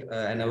locked it.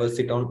 I never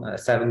sat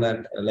on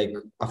that like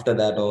after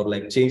that or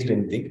like changed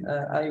anything.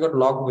 I got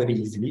locked very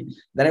easily.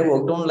 Then I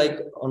worked on like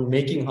on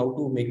making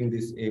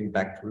this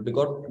impactful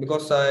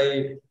because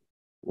I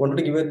wanted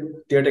to give a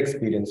theater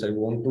experience. I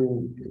want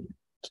to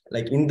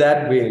like in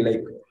that way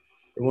like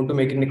I want to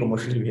make it in a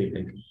commercial way,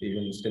 like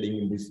even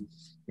studying in this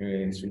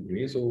instant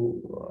way.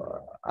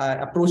 So I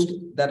approached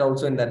that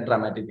also in that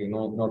dramatic way,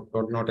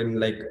 not in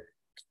like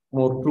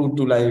more true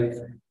to life.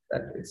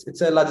 That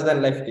it's a larger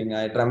than life thing.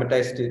 I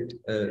dramatized it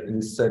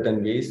in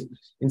certain ways,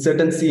 in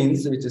certain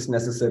scenes, which is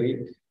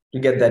necessary to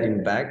get that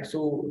impact.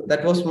 So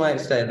that was my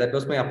style. That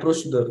was my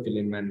approach to the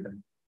film,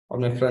 and all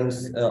my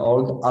friends,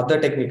 all the other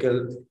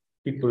technical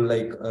people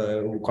like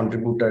who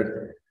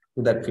contributed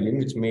to that film,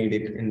 which made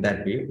it in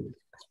that way.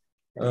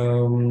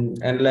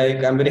 And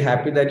like I'm very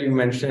happy that you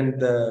mentioned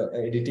the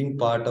editing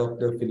part of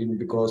the film,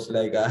 because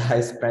like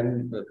I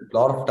spent a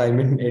lot of time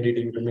in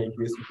editing to make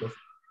this, because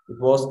it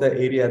was the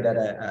area that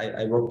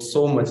I worked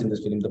so much in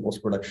this film, the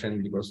post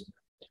production, because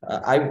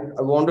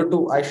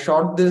I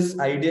shot this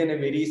idea in a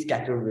very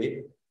scattered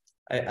way.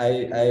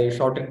 I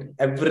shot it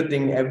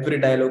everything, every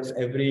dialogues,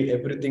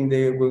 everything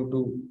they're going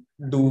to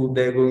do,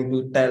 they're going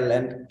to tell,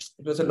 and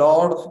there was a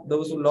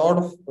lot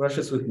of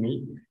rushes with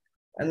me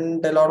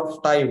and a lot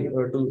of time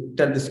to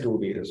tell the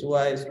story. So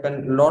I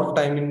spent a lot of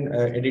time in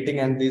editing,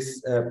 and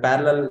this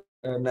parallel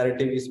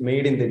narrative is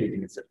made in the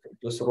editing itself. It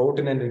was wrote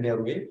in a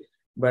linear way,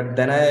 but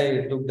then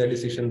I took the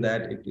decision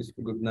that it is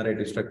a good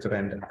narrative structure,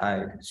 and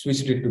I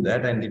switched it to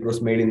that, and it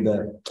was made in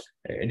the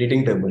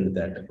editing table.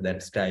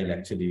 That style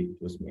actually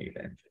was made,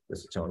 and it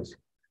was a choice.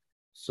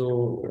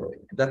 So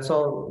that's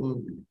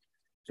all.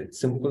 It's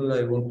simple.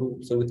 I want to,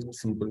 so it's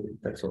simple.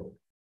 That's all.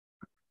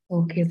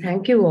 Okay,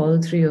 thank you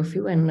all three of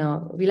you. And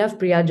we'll have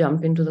Priya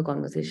jump into the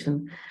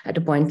conversation at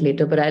a point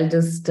later, but I'll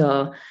just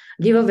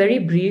give a very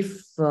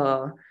brief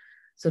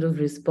sort of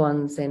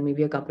response and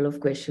maybe a couple of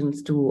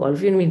questions to all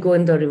of you. And we'll go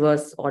in the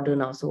reverse order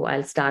now. So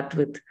I'll start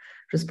with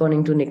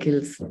responding to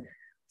Nikhil's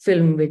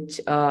film,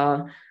 which,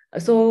 I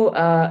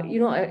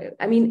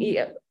mean,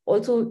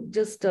 also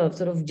just a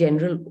sort of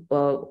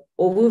general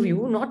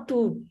overview, not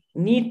to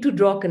need to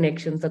draw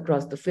connections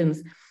across the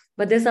films,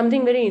 but there's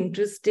something very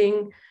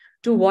interesting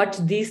to watch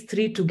these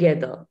three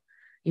together,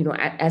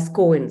 as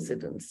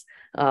coincidence,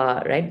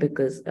 right?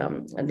 Because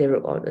they're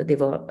all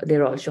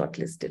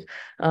shortlisted,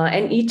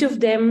 and each of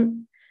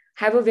them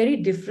have a very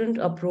different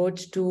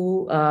approach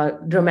to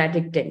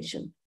dramatic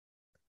tension,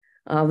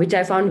 which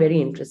I found very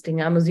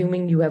interesting. I'm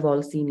assuming you have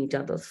all seen each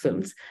other's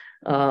films,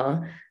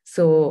 and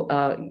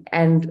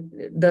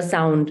the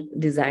sound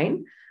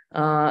design,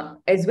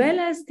 as well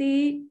as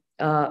the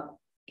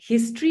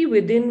history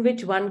within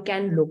which one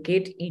can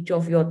locate each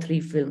of your three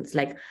films.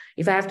 Like,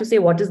 if I have to say,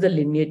 what is the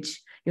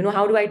lineage?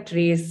 How do I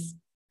trace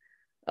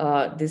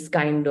this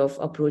kind of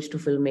approach to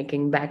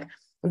filmmaking back?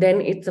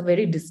 Then it's a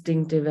very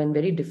distinctive and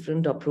very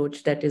different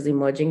approach that is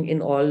emerging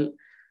in all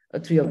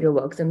three of your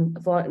works. And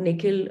for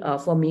Nikhil,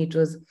 for me,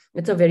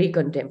 it's a very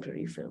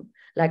contemporary film.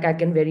 Like, I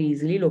can very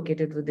easily locate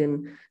it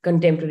within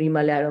contemporary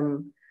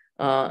Malayalam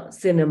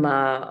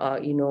cinema,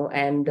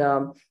 and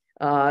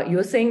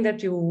you're saying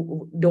that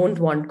you don't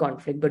want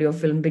conflict, but your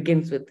film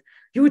begins with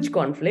huge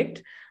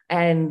conflict.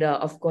 And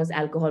of course,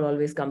 alcohol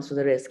always comes to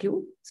the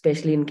rescue,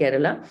 especially in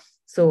Kerala.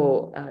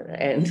 So,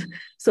 I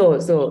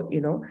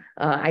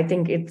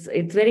think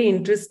it's very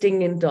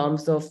interesting in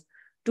terms of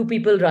two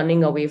people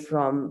running away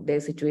from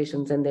their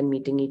situations and then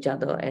meeting each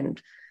other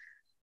and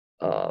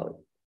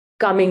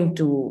coming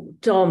to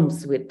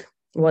terms with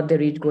what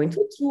they're each going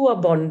through a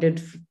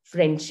bonded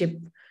friendship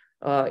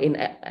in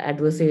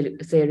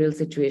adversarial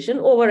situation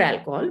over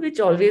alcohol, which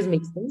always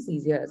makes things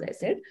easier, as I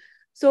said.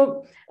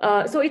 So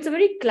it's a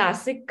very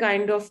classic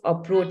kind of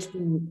approach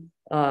to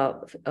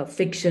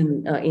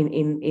fiction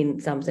in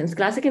some sense.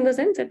 Classic in the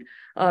sense that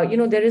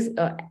there is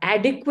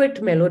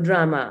adequate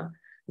melodrama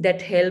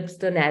that helps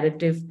the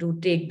narrative to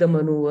take the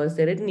maneuvers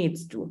that it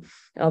needs to,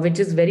 which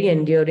is very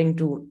endearing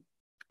to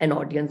an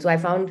audience. So I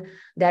found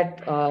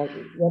that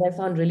what I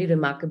found really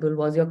remarkable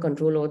was your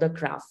control over the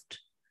craft,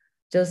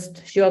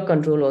 just sheer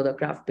control over the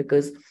craft,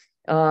 because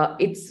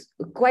it's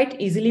quite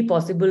easily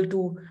possible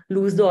to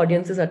lose the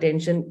audience's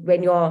attention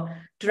when you're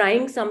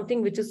trying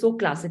something which is so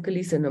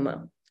classically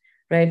cinema,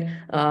 right?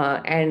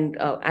 And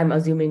I'm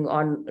assuming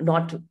on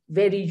not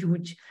very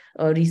huge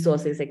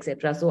resources,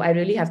 etc. So I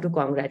really have to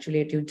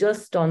congratulate you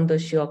just on the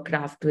sheer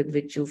craft with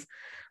which you've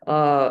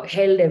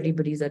held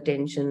everybody's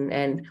attention,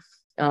 and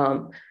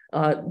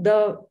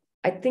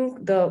I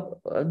think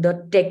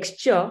the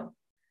texture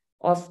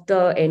of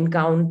the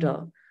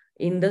encounter,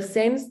 in the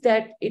sense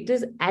that it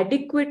is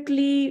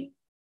adequately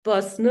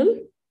personal,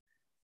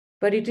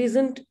 but it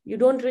isn't, you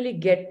don't really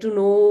get to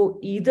know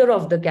either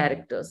of the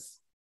characters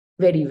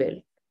very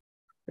well.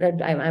 Right?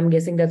 I'm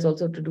guessing that's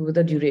also to do with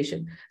the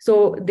duration.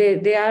 So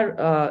they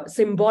are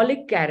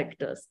symbolic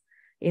characters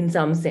in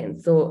some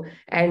sense. So,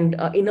 and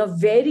in a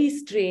very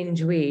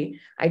strange way,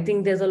 I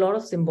think there's a lot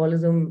of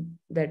symbolism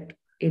that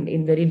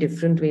in very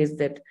different ways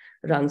that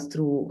runs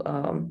through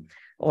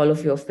all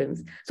of your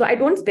films. So I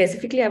don't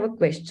specifically have a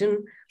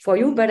question for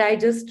you, but I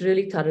just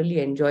really thoroughly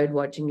enjoyed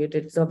watching it.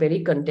 It's a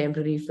very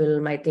contemporary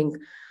film. I think,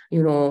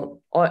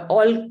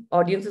 all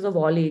audiences of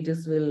all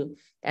ages will,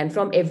 and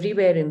from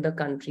everywhere in the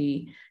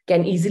country,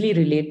 can easily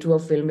relate to a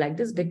film like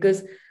this,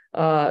 because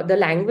the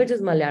language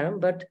is Malayalam,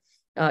 but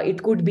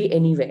it could be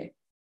anywhere.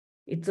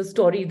 It's a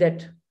story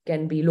that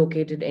can be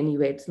located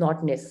anywhere. It's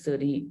not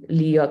necessarily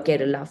a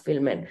Kerala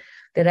film. And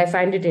that I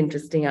find it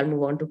interesting. I'll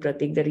move on to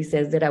Pratik, that he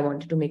says that I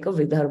wanted to make a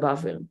Vidarbha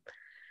film,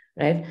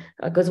 right?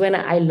 Because when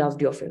I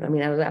loved your film, I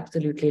mean, I was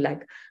absolutely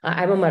like,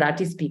 I'm a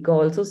Marathi speaker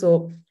also,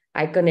 so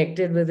I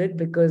connected with it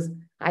because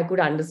I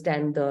could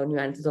understand the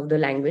nuances of the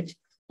language.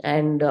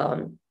 And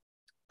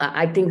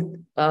I think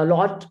a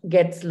lot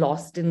gets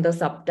lost in the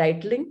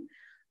subtitling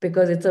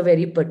because it's a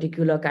very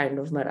particular kind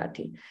of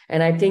Marathi.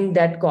 And I think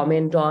that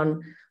comment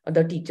on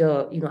the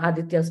teacher,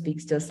 Aditya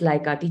speaks just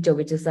like our teacher,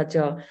 which is such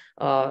a,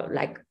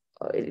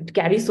 it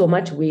carries so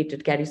much weight,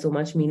 it carries so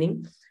much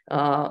meaning.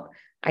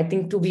 I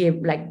think to be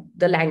able,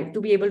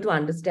 to be able to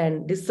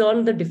understand,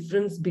 discern the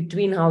difference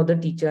between how the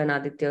teacher and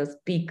Aditya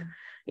speak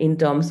in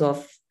terms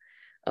of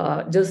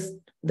just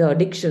the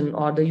diction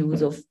or the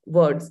use of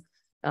words.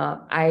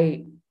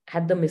 I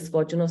had the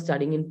misfortune of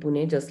studying in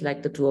Pune, just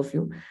like the two of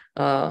you,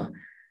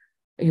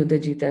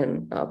 Yudhajit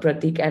and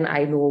Pratik, and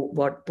I know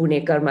what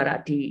Punekar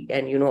Marathi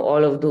and,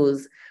 all of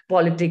those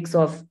politics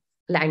of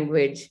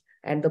language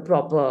and the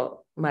proper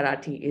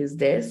Marathi is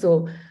there.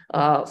 So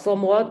for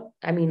more,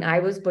 I mean, I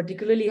was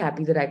particularly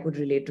happy that I could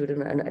relate to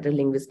it at a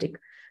linguistic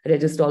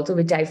register also,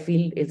 which I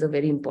feel is a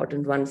very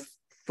important one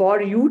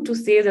for you to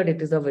say that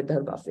it is a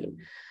Vidarbha film.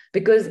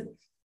 Because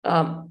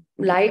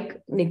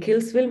like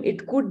Nikhil's film,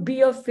 it could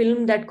be a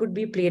film that could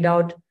be played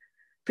out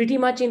pretty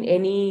much in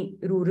any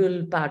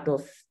rural part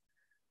of,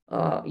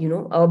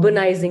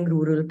 urbanizing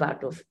rural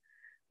part of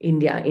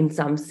India in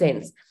some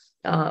sense.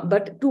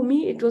 But to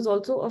me, it was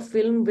also a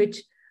film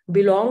which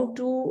belonged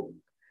to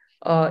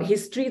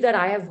history that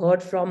I have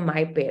heard from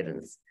my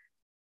parents,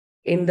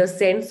 in the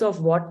sense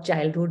of what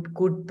childhood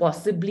could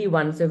possibly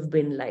once have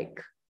been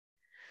like.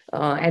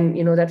 And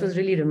that was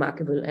really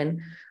remarkable.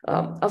 And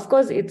of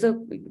course, it's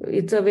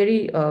a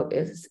very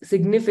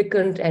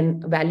significant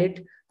and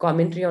valid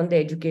commentary on the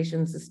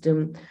education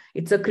system.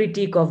 It's a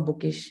critique of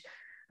bookish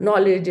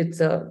knowledge.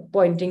 It's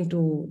pointing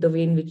to the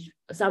way in which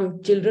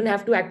some children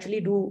have to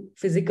actually do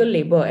physical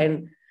labor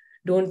and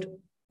don't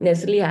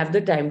necessarily have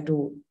the time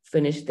to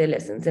finish their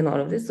lessons and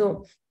all of this.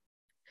 So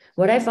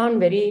what I found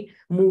very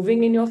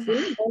moving in your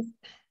film was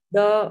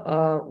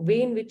the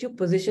way in which you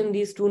position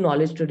these two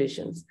knowledge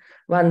traditions,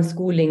 one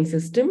schooling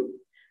system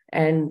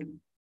and,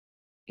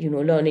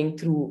 learning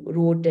through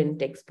rote and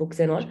textbooks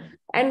and all,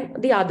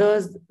 and the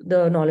others,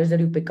 the knowledge that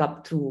you pick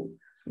up through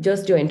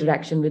just your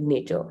interaction with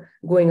nature,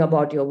 going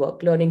about your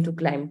work, learning to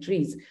climb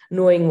trees,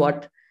 knowing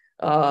what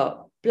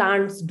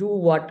plants do,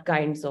 what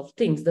kinds of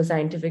things, the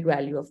scientific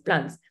value of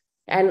plants.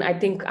 And I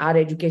think our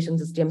education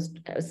system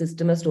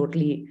has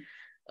totally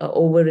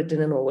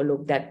overwritten and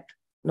overlooked that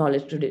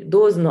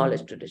those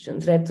knowledge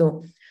traditions, right?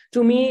 So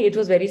to me, it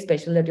was very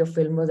special that your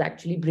film was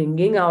actually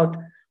bringing out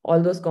all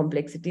those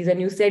complexities.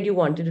 And you said you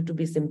wanted it to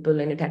be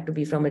simple and it had to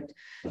be from a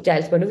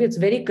child's point of view. It's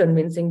very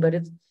convincing, but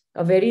it's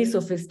a very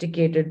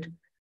sophisticated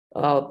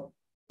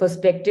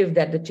perspective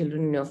that the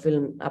children in your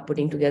film are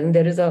putting together. And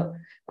there is a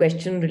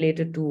question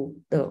related to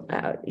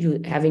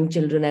you having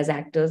children as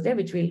actors there,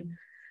 which we'll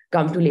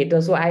come to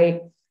later. So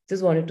I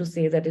just wanted to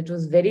say that it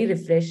was very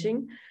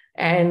refreshing.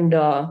 And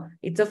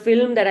it's a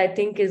film that I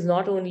think is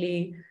not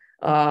only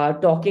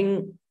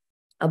talking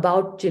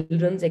about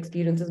children's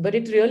experiences, but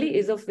it really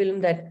is a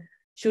film that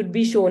should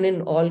be shown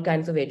in all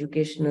kinds of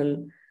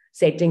educational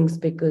settings,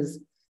 because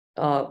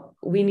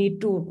we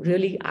need to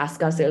really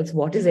ask ourselves,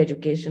 what is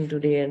education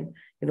today, and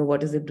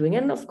what is it doing?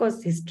 And of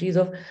course, histories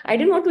of, I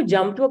didn't want to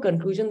jump to a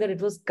conclusion that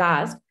it was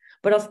caste,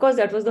 but of course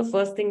that was the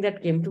first thing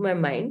that came to my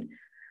mind.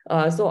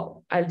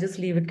 So I'll just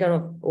leave it kind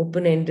of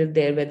open-ended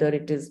there, whether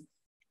it is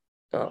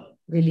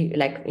really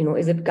like,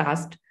 is it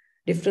caste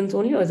difference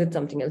only, or is it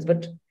something else?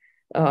 But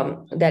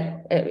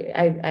that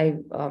I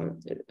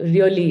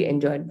really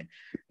enjoyed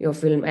your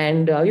film.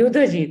 And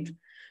Yudhajit,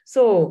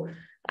 so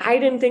I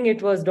didn't think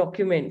it was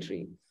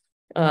documentary.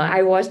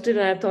 I watched it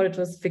and I thought it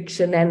was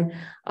fiction. And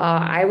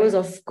I was,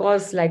 of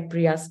course, like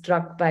Priya,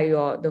 struck by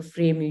the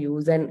frame you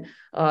use. And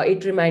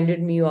it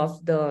reminded me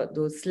of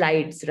those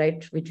slides,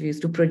 right, which we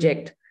used to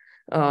project.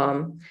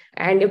 And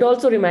it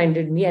also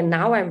reminded me, and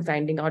now I'm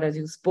finding out as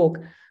you spoke,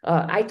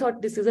 I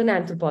thought this is an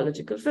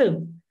anthropological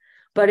film,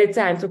 but it's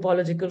an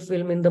anthropological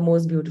film in the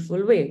most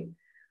beautiful way,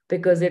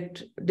 because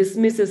it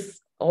dismisses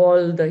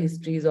all the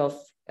histories of,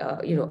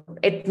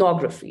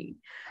 ethnography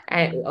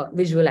and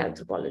visual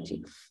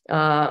anthropology.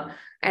 And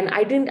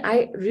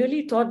I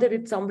really thought that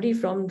it's somebody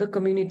from the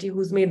community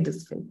who's made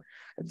this film.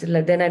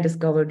 Then I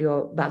discovered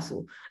your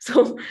Basu.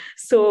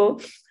 So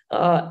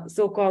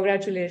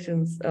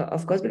congratulations,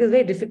 of course, because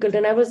very difficult.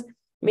 And I was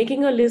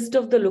making a list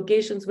of the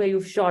locations where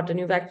you've shot, and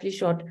you've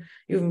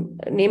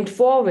named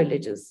 4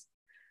 villages.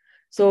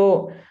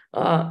 So,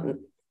 I'm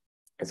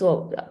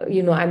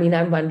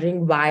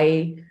wondering,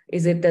 why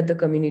is it that the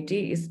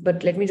community is,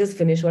 but let me just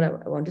finish what I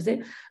want to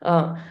say.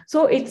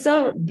 So it's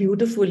a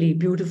beautifully,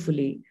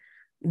 beautifully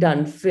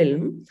done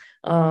film.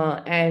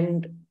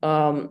 And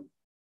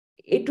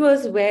it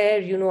was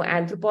where,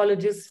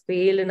 anthropologists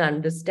fail in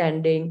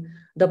understanding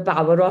the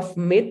power of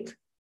myth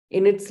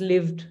in its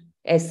lived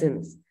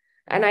essence.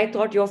 And I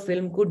thought your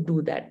film could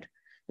do that,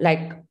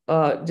 like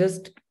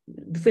just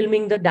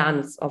filming the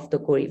dance of the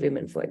Kori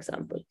women, for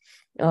example.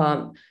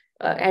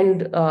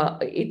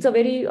 It's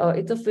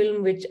a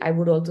film which I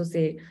would also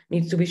say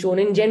needs to be shown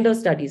in gender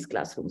studies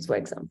classrooms, for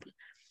example,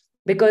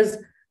 because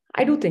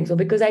I do think so,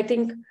 because I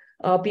think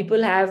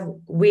people have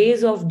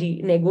ways of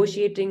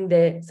negotiating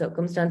their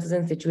circumstances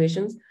and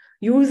situations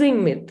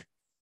using myth,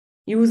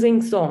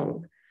 using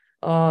song,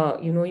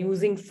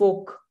 using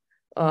folk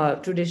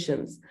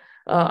traditions.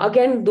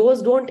 Again,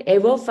 those don't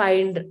ever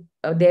find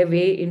their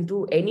way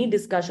into any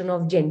discussion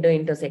of gender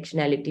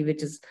intersectionality,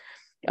 which is,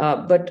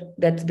 but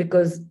that's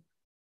because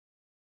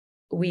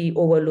we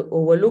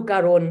overlook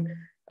our own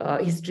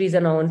histories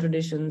and our own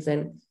traditions,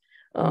 and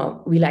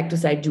we like to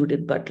cite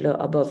Judith Butler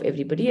above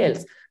everybody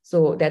else.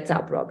 So that's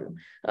our problem,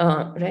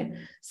 right?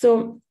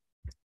 So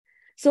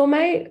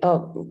my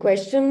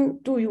question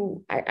to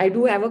you, I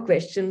do have a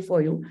question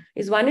for you,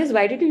 is one is,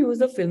 why did you use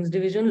the Films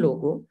Division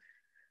logo?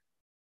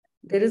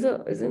 There is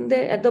isn't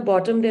there at the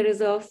bottom, there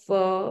is a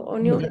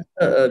on your...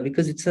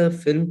 because it's a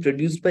film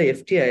produced by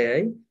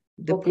FTII.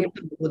 They Okay. put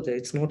the logo there.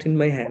 It's not in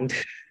my hand.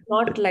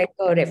 Not like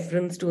a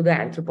reference to the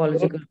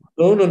anthropological...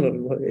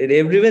 No.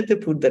 Everywhere they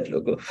put that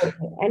logo. Okay.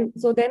 And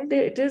so then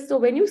it is, so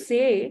when you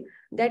say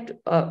that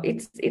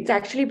it's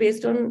actually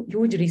based on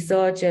huge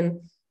research,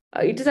 and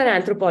it is an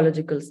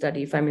anthropological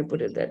study, if I may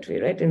put it that way,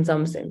 right? In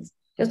some sense,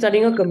 you're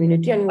studying a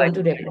community and you want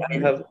to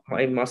develop.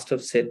 I must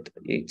have said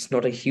it's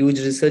not a huge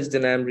research.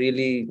 Then I'm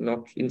really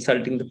not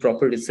insulting the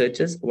proper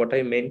researchers. What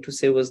I meant to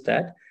say was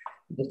that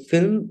the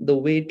film, the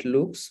way it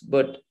looks,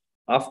 but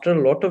after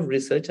a lot of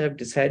research, I've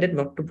decided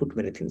not to put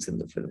many things in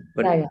the film.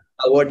 But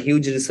what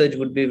huge research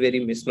would be very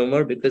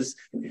misnomer, because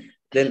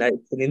then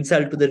it's an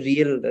insult to the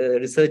real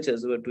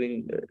researchers who are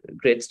doing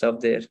great stuff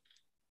there.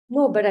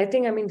 No, but I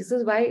think, this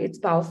is why it's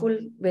powerful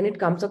when it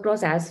comes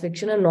across as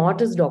fiction and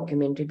not as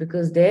documentary,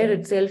 because there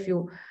itself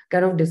you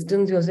kind of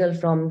distance yourself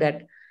from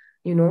that,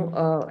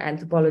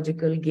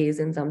 anthropological gaze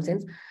in some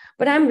sense.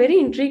 But I'm very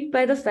intrigued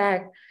by the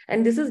fact,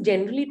 and this is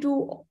generally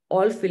to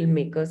all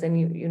filmmakers,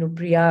 and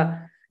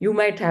Priya, you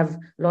might have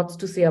lots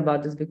to say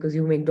about this because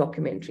you make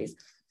documentaries,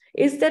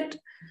 is that,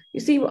 you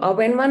see,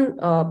 when one,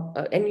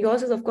 and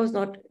yours is of course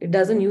not, it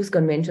doesn't use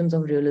conventions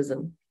of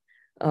realism,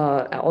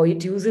 or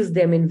it uses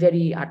them in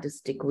very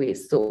artistic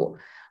ways. So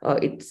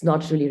it's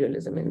not really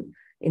realism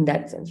in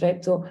that sense,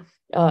 right? So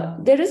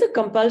there is a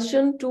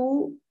compulsion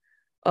to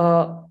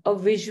a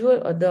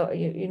visual,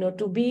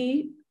 to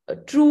be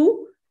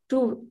true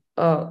to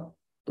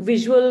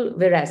visual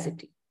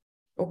veracity,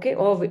 okay,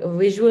 or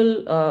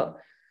visual,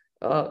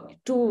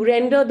 to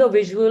render the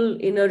visual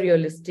in a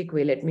realistic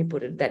way. Let me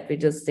put it that way,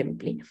 just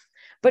simply.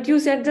 But you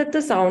said that the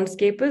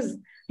soundscape is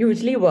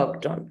hugely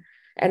worked on,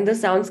 and the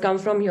sounds come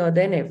from here,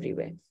 there, and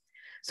everywhere.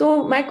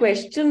 So my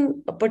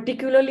question,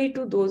 particularly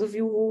to those of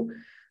you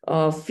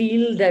who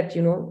feel that,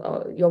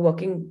 you're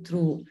working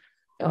through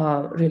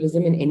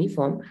realism in any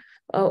form,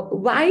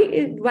 why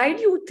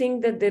do you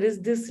think that there is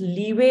this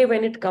leeway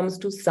when it comes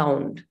to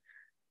sound?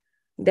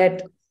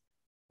 That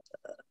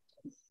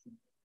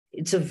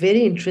it's a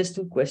very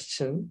interesting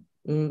question.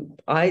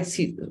 I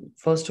see,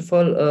 first of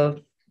all,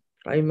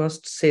 I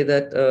must say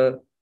that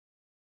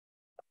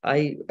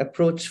I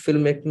approach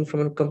filmmaking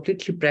from a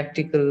completely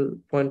practical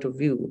point of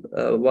view.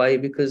 Why?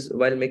 Because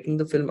while making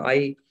the film,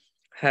 I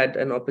had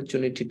an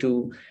opportunity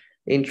to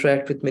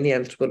interact with many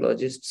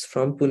anthropologists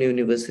from Pune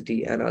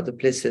University and other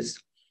places.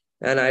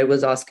 And I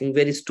was asking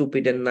very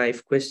stupid and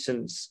naive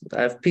questions.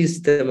 I've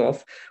pieced them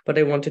off, but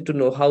I wanted to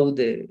know how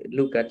they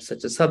look at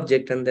such a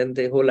subject. And then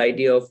the whole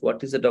idea of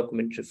what is a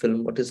documentary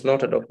film, what is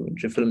not a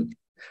documentary film,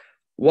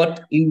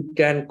 what you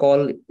can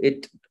call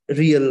it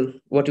real,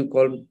 what you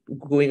call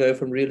going away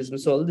from realism.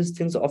 So all these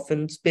things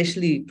often,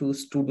 especially to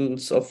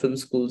students of film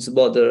schools,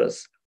 bother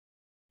us.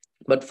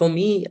 But for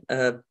me,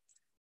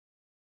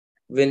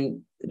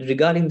 when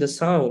regarding the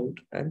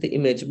sound and the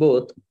image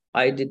both,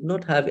 I did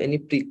not have any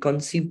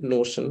preconceived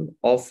notion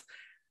of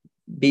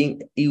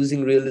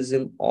using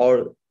realism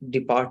or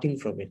departing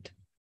from it.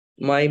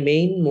 My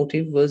main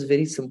motive was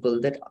very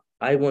simple, that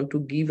I want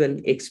to give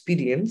an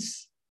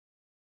experience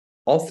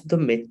of the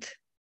myth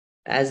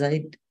as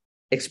I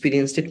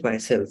experienced it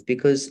myself.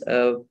 Because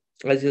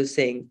as you were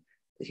saying,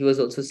 he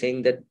was also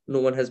saying that no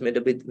one has made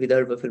a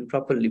Vidarbha film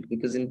properly,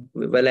 because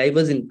while I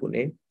was in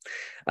Pune,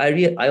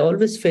 I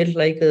always felt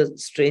like a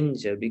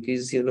stranger,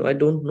 because I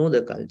don't know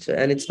the culture,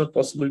 and it's not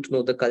possible to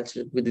know the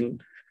culture within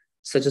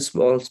such a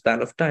small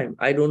span of time.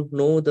 I don't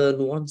know the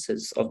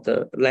nuances of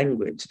the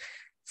language.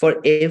 For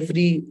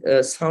every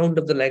sound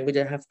of the language,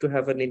 I have to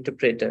have an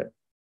interpreter.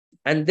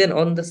 And then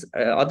on the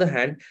other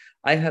hand,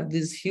 I have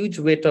this huge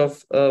weight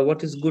of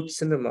what is good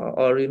cinema,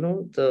 or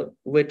the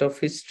weight of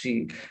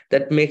history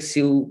that makes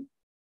you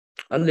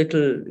a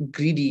little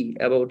greedy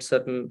about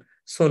certain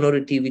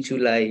sonority which you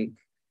like,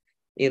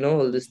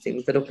 all these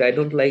things, that okay, I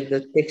don't like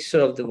the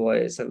texture of the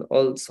voice and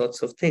all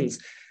sorts of things.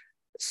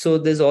 So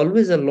there's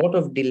always a lot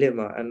of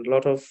dilemma and a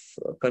lot of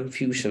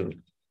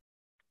confusion.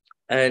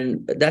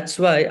 And that's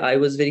why I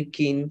was very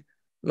keen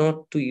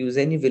not to use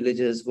any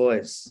villager's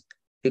voice,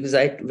 because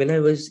when I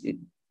was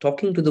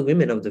talking to the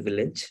women of the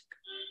village,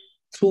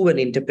 through an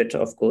interpreter,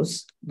 of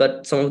course,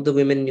 but some of the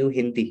women knew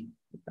Hindi.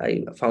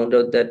 I found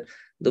out that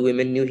the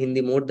women knew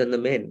Hindi more than the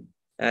men.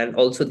 And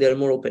also they're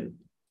more open.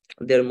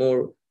 They're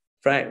more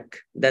frank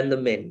than the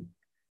men.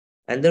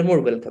 And they're more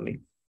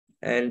welcoming.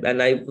 And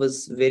I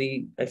felt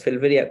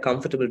very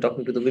comfortable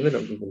talking to the women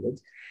of the village.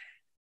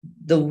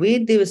 The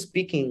way they were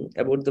speaking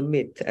about the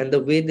myth and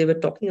the way they were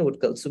talking about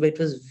Kalsuba, it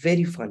was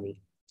very funny.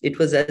 It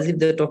was as if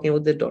they're talking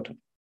about their daughter.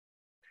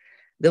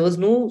 There was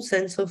no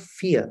sense of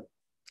fear.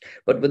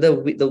 But with the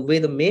way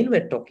the men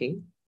were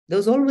talking, there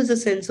was always a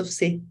sense of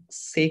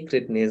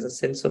sacredness, a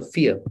sense of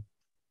fear,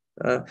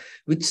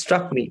 which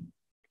struck me.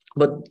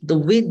 But the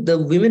way the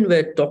women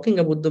were talking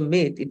about the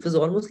myth, it was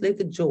almost like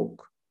a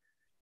joke.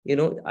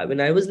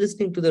 When I was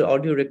listening to the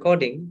audio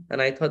recording,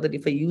 and I thought that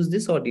if I use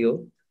this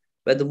audio,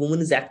 where the woman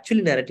is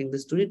actually narrating the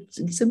story,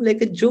 it seemed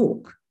like a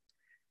joke,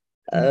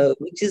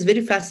 which is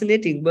very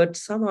fascinating. But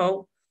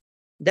somehow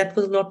that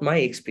was not my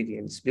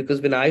experience,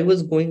 because when I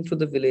was going through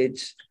the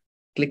village,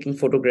 clicking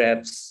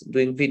photographs,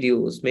 doing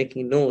videos,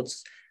 making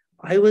notes,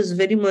 I was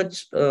very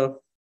much, I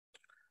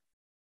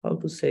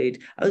was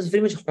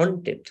very much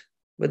haunted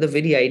by the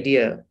very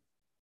idea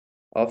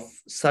of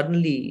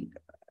suddenly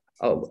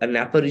an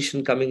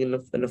apparition coming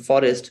in a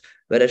forest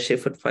where a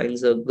shepherd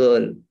finds a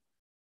girl,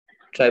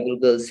 tribal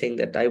girl, saying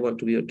that I want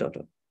to be your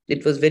daughter.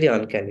 It was very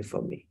uncanny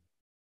for me.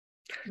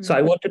 So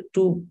I wanted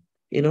to,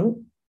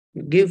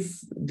 give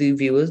the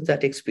viewers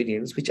that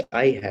experience which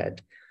I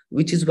had,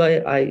 which is why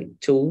I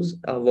chose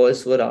a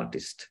voiceover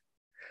artist,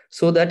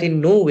 so that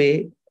in no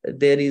way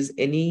there is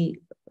any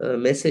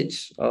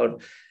message or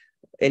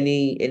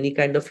any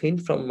kind of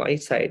hint from my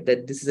side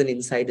that this is an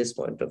insider's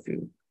point of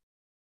view,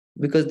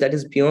 because that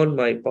is beyond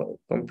my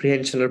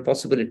comprehension or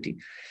possibility.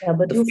 Yeah,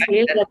 but you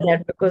failed at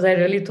that, because I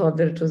really thought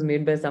that it was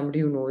made by somebody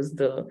who knows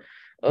the.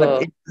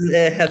 But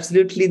it's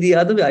absolutely the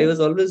other way. I was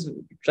always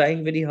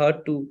trying very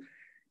hard to,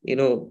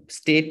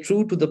 stay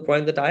true to the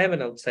point that I am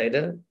an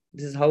outsider.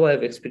 This is how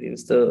I've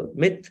experienced the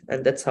myth,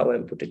 and that's how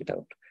I'm putting it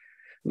out.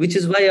 Which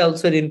is why I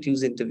also didn't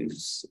use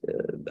interviews.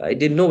 I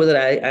didn't know whether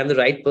I am the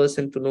right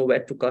person to know where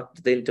to cut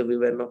the interview,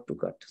 where not to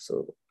cut.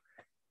 So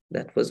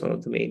that was one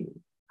of the main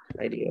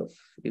idea of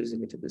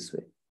using it this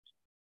way.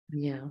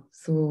 Yeah.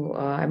 So,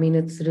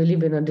 it's really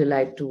been a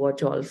delight to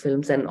watch all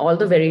films, and all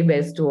the very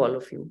best to all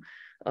of you.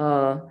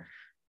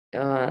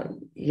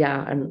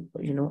 And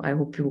I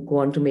hope you go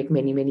on to make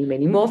many, many,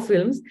 many more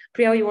films.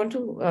 Priya, you want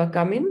to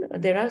come in?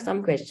 There are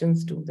some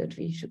questions too that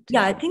we should take.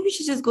 Yeah, I think we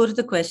should just go to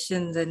the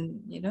questions.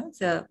 And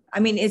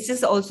it's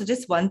just also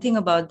just one thing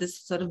about this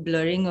sort of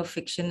blurring of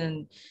fiction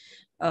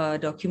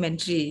and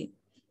documentary,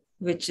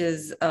 which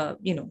is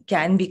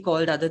can be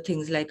called other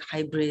things like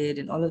hybrid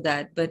and all of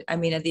that. But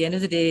at the end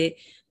of the day,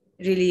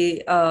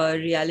 really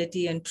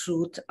reality and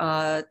truth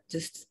are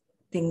just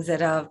things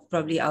that have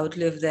probably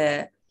outlived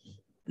their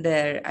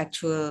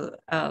actual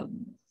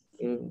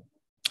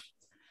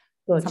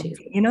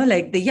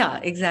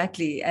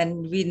exactly.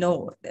 And we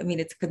know,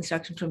 it's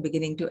construction from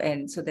beginning to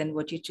end. So then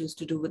what you choose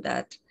to do with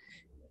that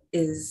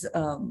is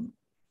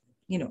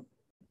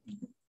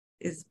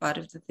is part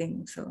of the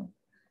thing. So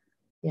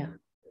yeah.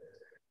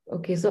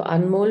 Okay, so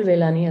Anmol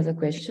Velani has a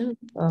question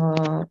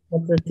for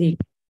Pratik.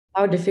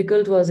 How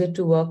difficult was it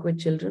to work with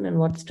children, and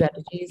what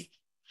strategies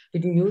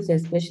did you use,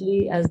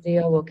 especially as they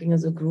are working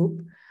as a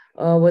group?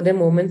 Were there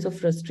moments of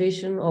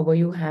frustration, or were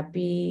you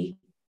happy?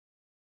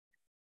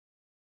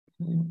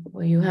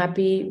 Were you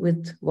happy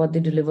with what they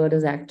delivered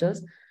as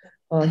actors?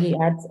 He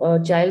adds, a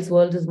child's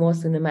world is more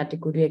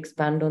cinematic. Could you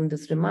expand on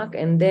this remark?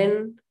 And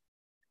then,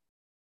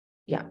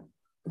 yeah,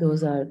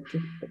 those are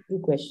two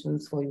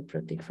questions for you,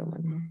 Pratik, from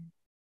Anmol.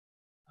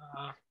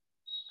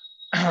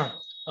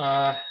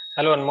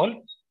 Hello,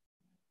 Anmol.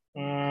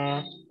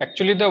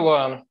 Actually,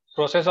 the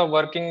process of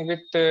working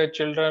with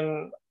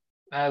children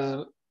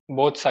has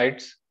both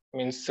sides.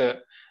 Means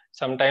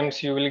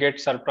sometimes you will get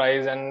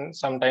surprised and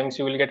sometimes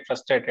you will get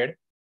frustrated.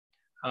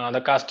 The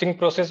casting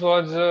process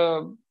was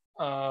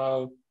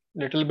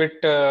little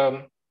bit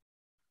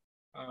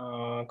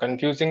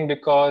confusing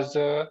because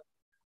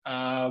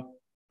I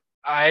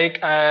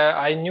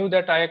knew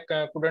that I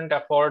couldn't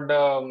afford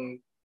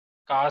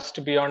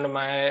cast beyond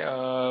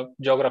my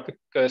geographic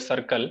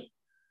circle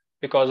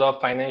because of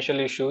financial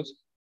issues.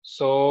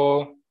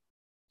 So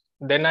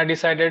then I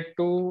decided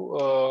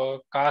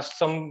to cast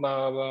some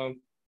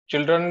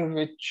children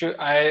which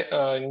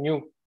I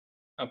knew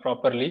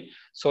properly.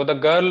 So the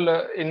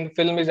girl in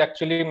film is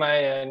actually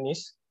my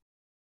niece,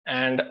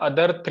 and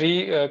other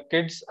three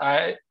kids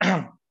I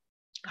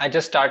I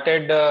just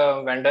started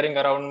wandering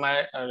around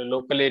my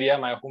local area,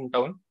 my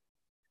hometown.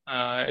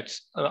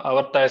 It's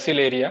our Tehsil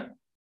area.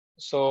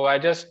 So I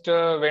just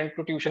went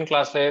to tuition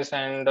classes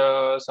and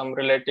some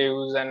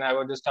relatives, and I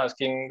was just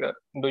asking,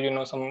 do you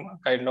know some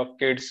kind of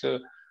kids who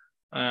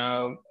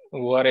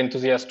are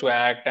enthusiastic to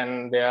act,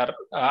 and they are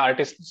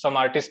artists, some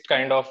artist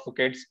kind of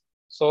kids.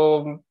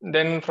 So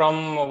then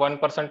from one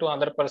person to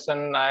another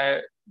person,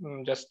 I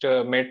just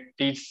met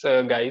these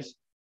guys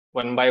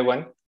one by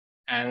one,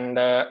 and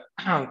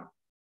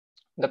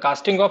the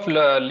casting of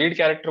lead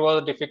character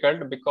was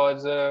difficult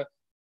because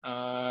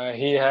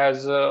he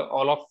has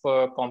all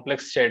of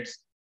complex shades,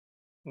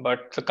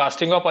 but the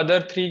casting of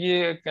other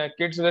three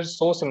kids were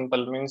so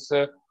simple. Means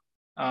they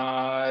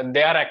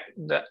are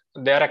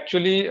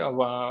actually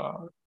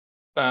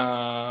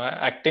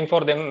acting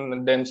for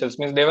themselves.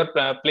 Means they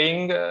were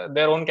playing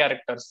their own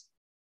characters,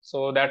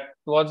 so that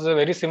was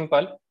very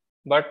simple.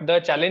 But the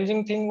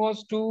challenging thing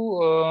was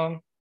to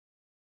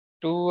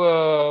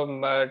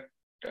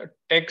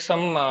take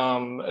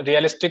some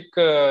realistic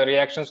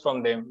reactions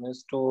from them,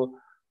 is to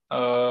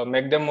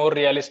make them more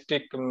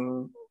realistic.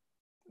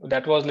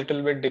 That was a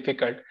little bit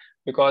difficult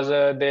because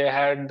they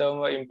had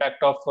the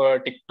impact of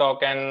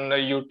TikTok and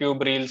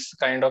YouTube Reels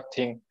kind of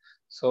thing.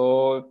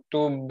 So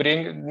to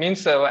bring,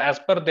 means as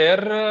per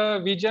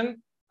their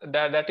vision,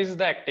 that is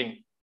the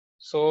acting.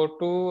 So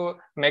to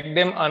make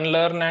them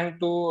unlearn and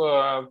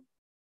to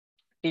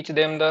teach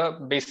them the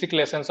basic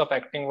lessons of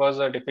acting was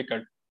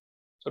difficult.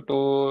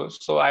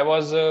 So I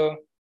was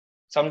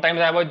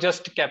sometimes I was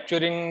just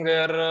capturing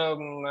their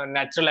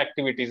natural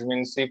activities.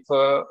 Means if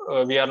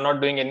we are not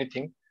doing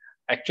anything,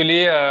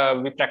 actually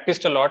we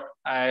practiced a lot.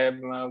 I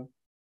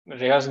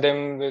rehearsed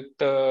them with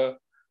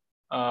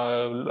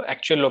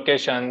actual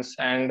locations,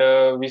 and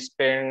we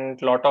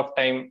spent a lot of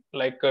time,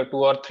 like 2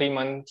 or 3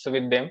 months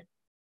with them.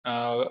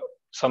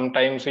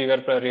 Sometimes we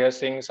were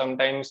rehearsing,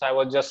 sometimes I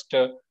was just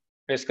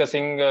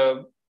discussing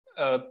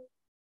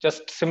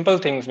just simple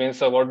things.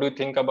 Means what do you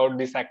think about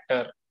this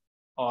actor,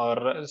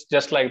 or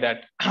just like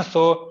that.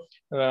 So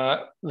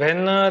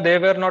when they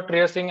were not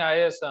rehearsing,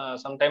 I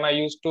sometime I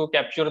used to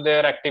capture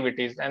their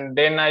activities, and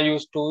then I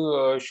used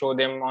to show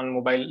them on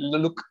mobile.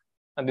 Look,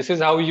 this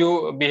is how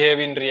you behave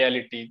in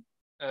reality.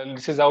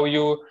 This is how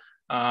you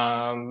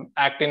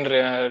act in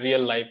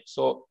real life.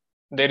 So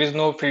there is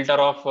no filter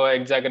of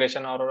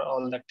exaggeration or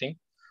all that thing.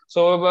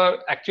 So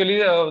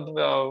actually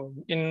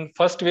in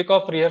first week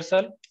of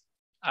rehearsal,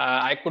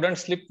 I couldn't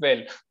sleep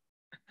well.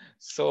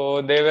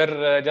 So they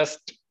were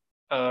just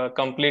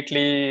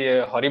completely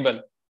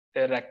horrible.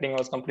 Their acting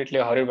was completely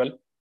horrible.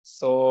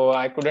 So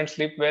I couldn't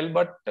sleep well.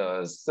 But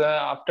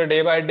after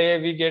day by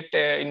day, we get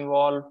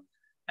involved,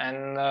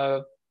 and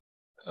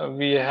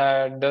we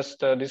had just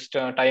this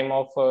time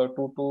of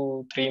 2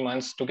 to 3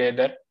 months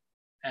together.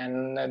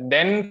 And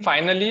then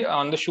finally,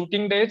 on the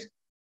shooting days,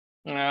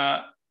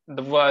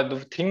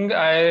 the thing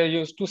I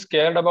used to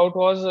scared about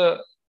was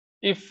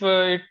if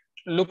it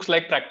looks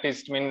like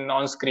practiced, I mean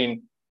on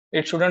screen,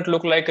 it shouldn't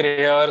look like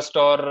rehearsed,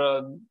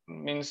 or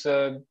means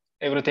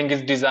everything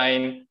is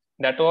designed.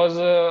 That was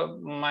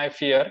my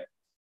fear.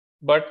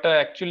 But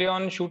actually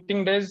on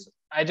shooting days,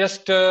 I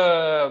just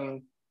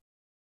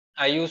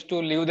I used to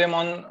leave them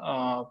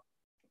on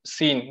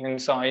scene,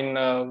 means in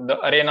the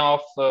arena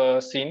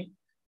of scene.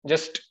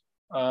 Just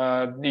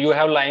you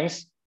have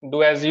lines,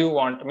 do as you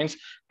want. Means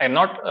I'm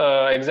not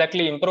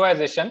exactly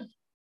improvisation,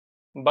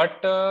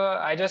 but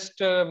I just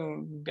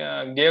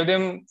gave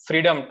them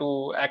freedom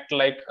to act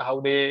like how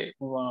they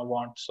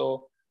want.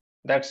 So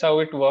that's how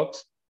it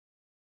works.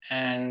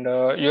 And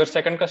your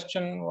second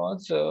question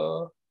was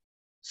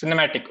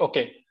cinematic.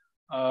 Okay.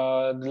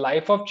 The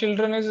life of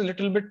children is a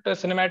little bit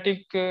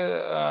cinematic.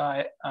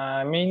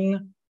 I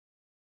mean,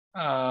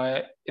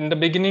 in the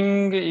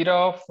beginning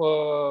era of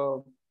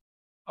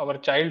our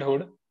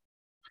childhood,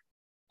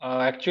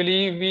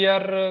 actually we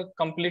are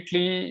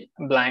completely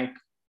blank,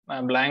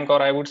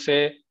 or I would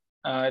say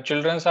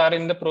children are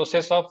in the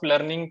process of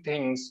learning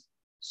things.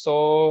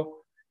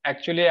 So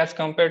actually, as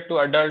compared to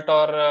adult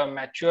or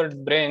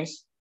matured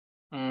brains,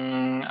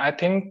 I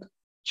think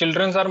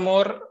children are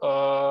more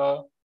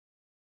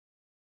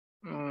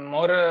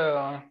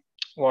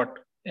what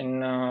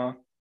in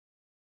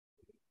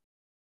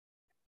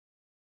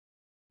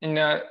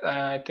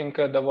I think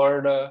the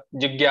word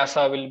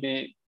jigyasa will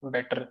be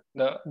better.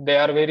 They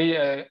are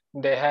very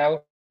they have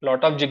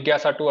lot of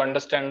jigyasa to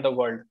understand the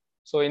world.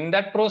 So in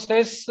that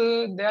process,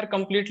 they are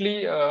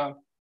completely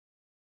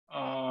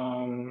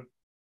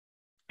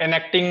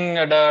enacting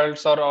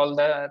adults or all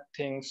that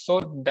things.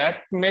 So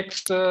that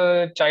makes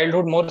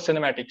childhood more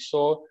cinematic.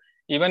 So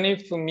even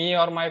if me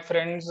or my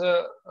friends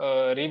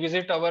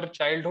revisit our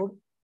childhood,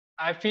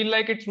 I feel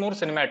like it's more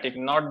cinematic.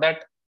 Not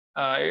that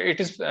it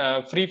is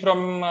free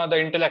from the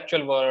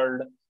intellectual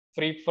world,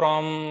 free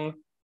from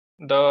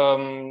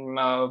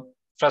the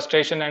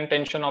frustration and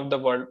tension of the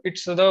world.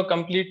 It's the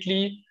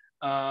completely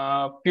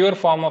pure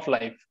form of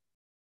life.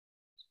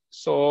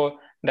 So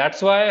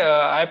that's why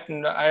I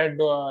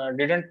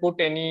didn't put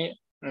any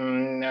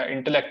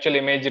intellectual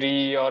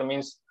imagery, or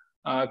means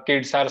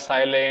kids are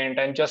silent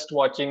and just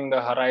watching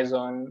the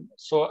horizon.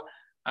 So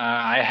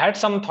I had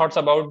some thoughts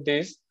about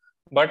this,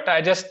 but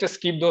I just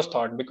skip those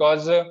thoughts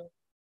because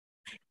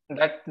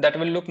that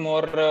will look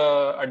more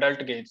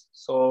adult gaze.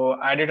 So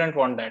I didn't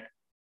want that.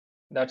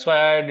 That's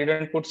why I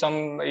didn't put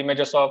some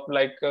images of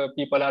like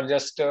people are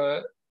just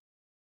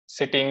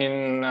sitting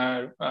in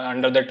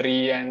under the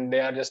tree and they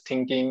are just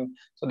thinking.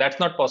 So that's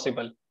not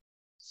possible.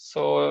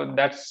 So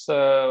that's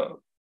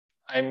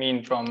I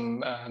mean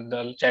from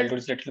the childhood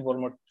is a little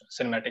more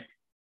cinematic.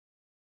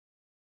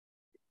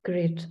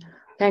 Great.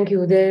 Thank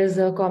you. There is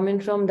a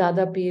comment from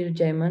Dada Peer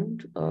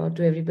Jaiman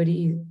to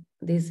everybody.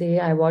 They say,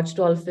 I watched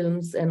all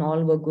films and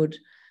all were good.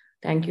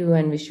 Thank you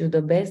and wish you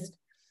the best.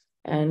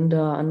 And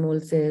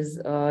Anmol says,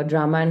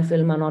 drama and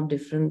film are not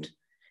different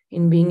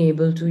in being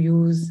able to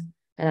use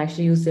and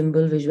actually use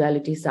symbol,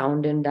 visuality,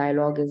 sound, and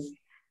dialogue as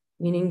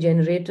meaning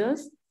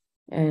generators.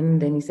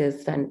 And then he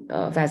says,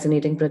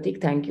 fascinating,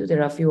 Pratik, thank you. There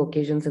are a few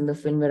occasions in the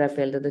film where I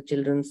felt that the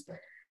children's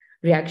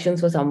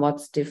reactions were somewhat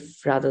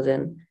stiff rather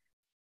than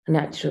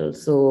natural.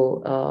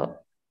 So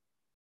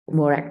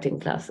more acting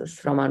classes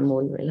from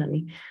Anmol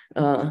Velani.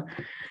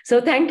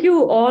 So thank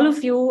you, all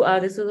of you.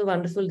 This was a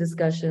wonderful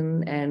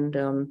discussion, and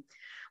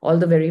all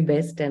the very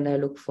best. And I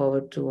look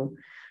forward to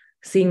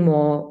seeing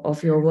more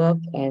of your work.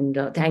 And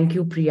thank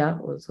you, Priya,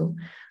 also.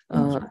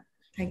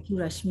 Thank you,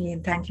 Rashmi,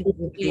 and thank you,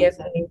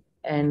 PFA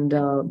and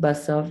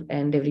Basav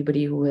and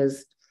everybody who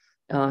has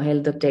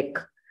held the tech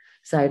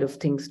side of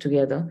things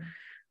together.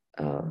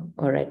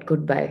 All right,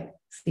 goodbye.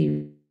 See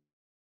you.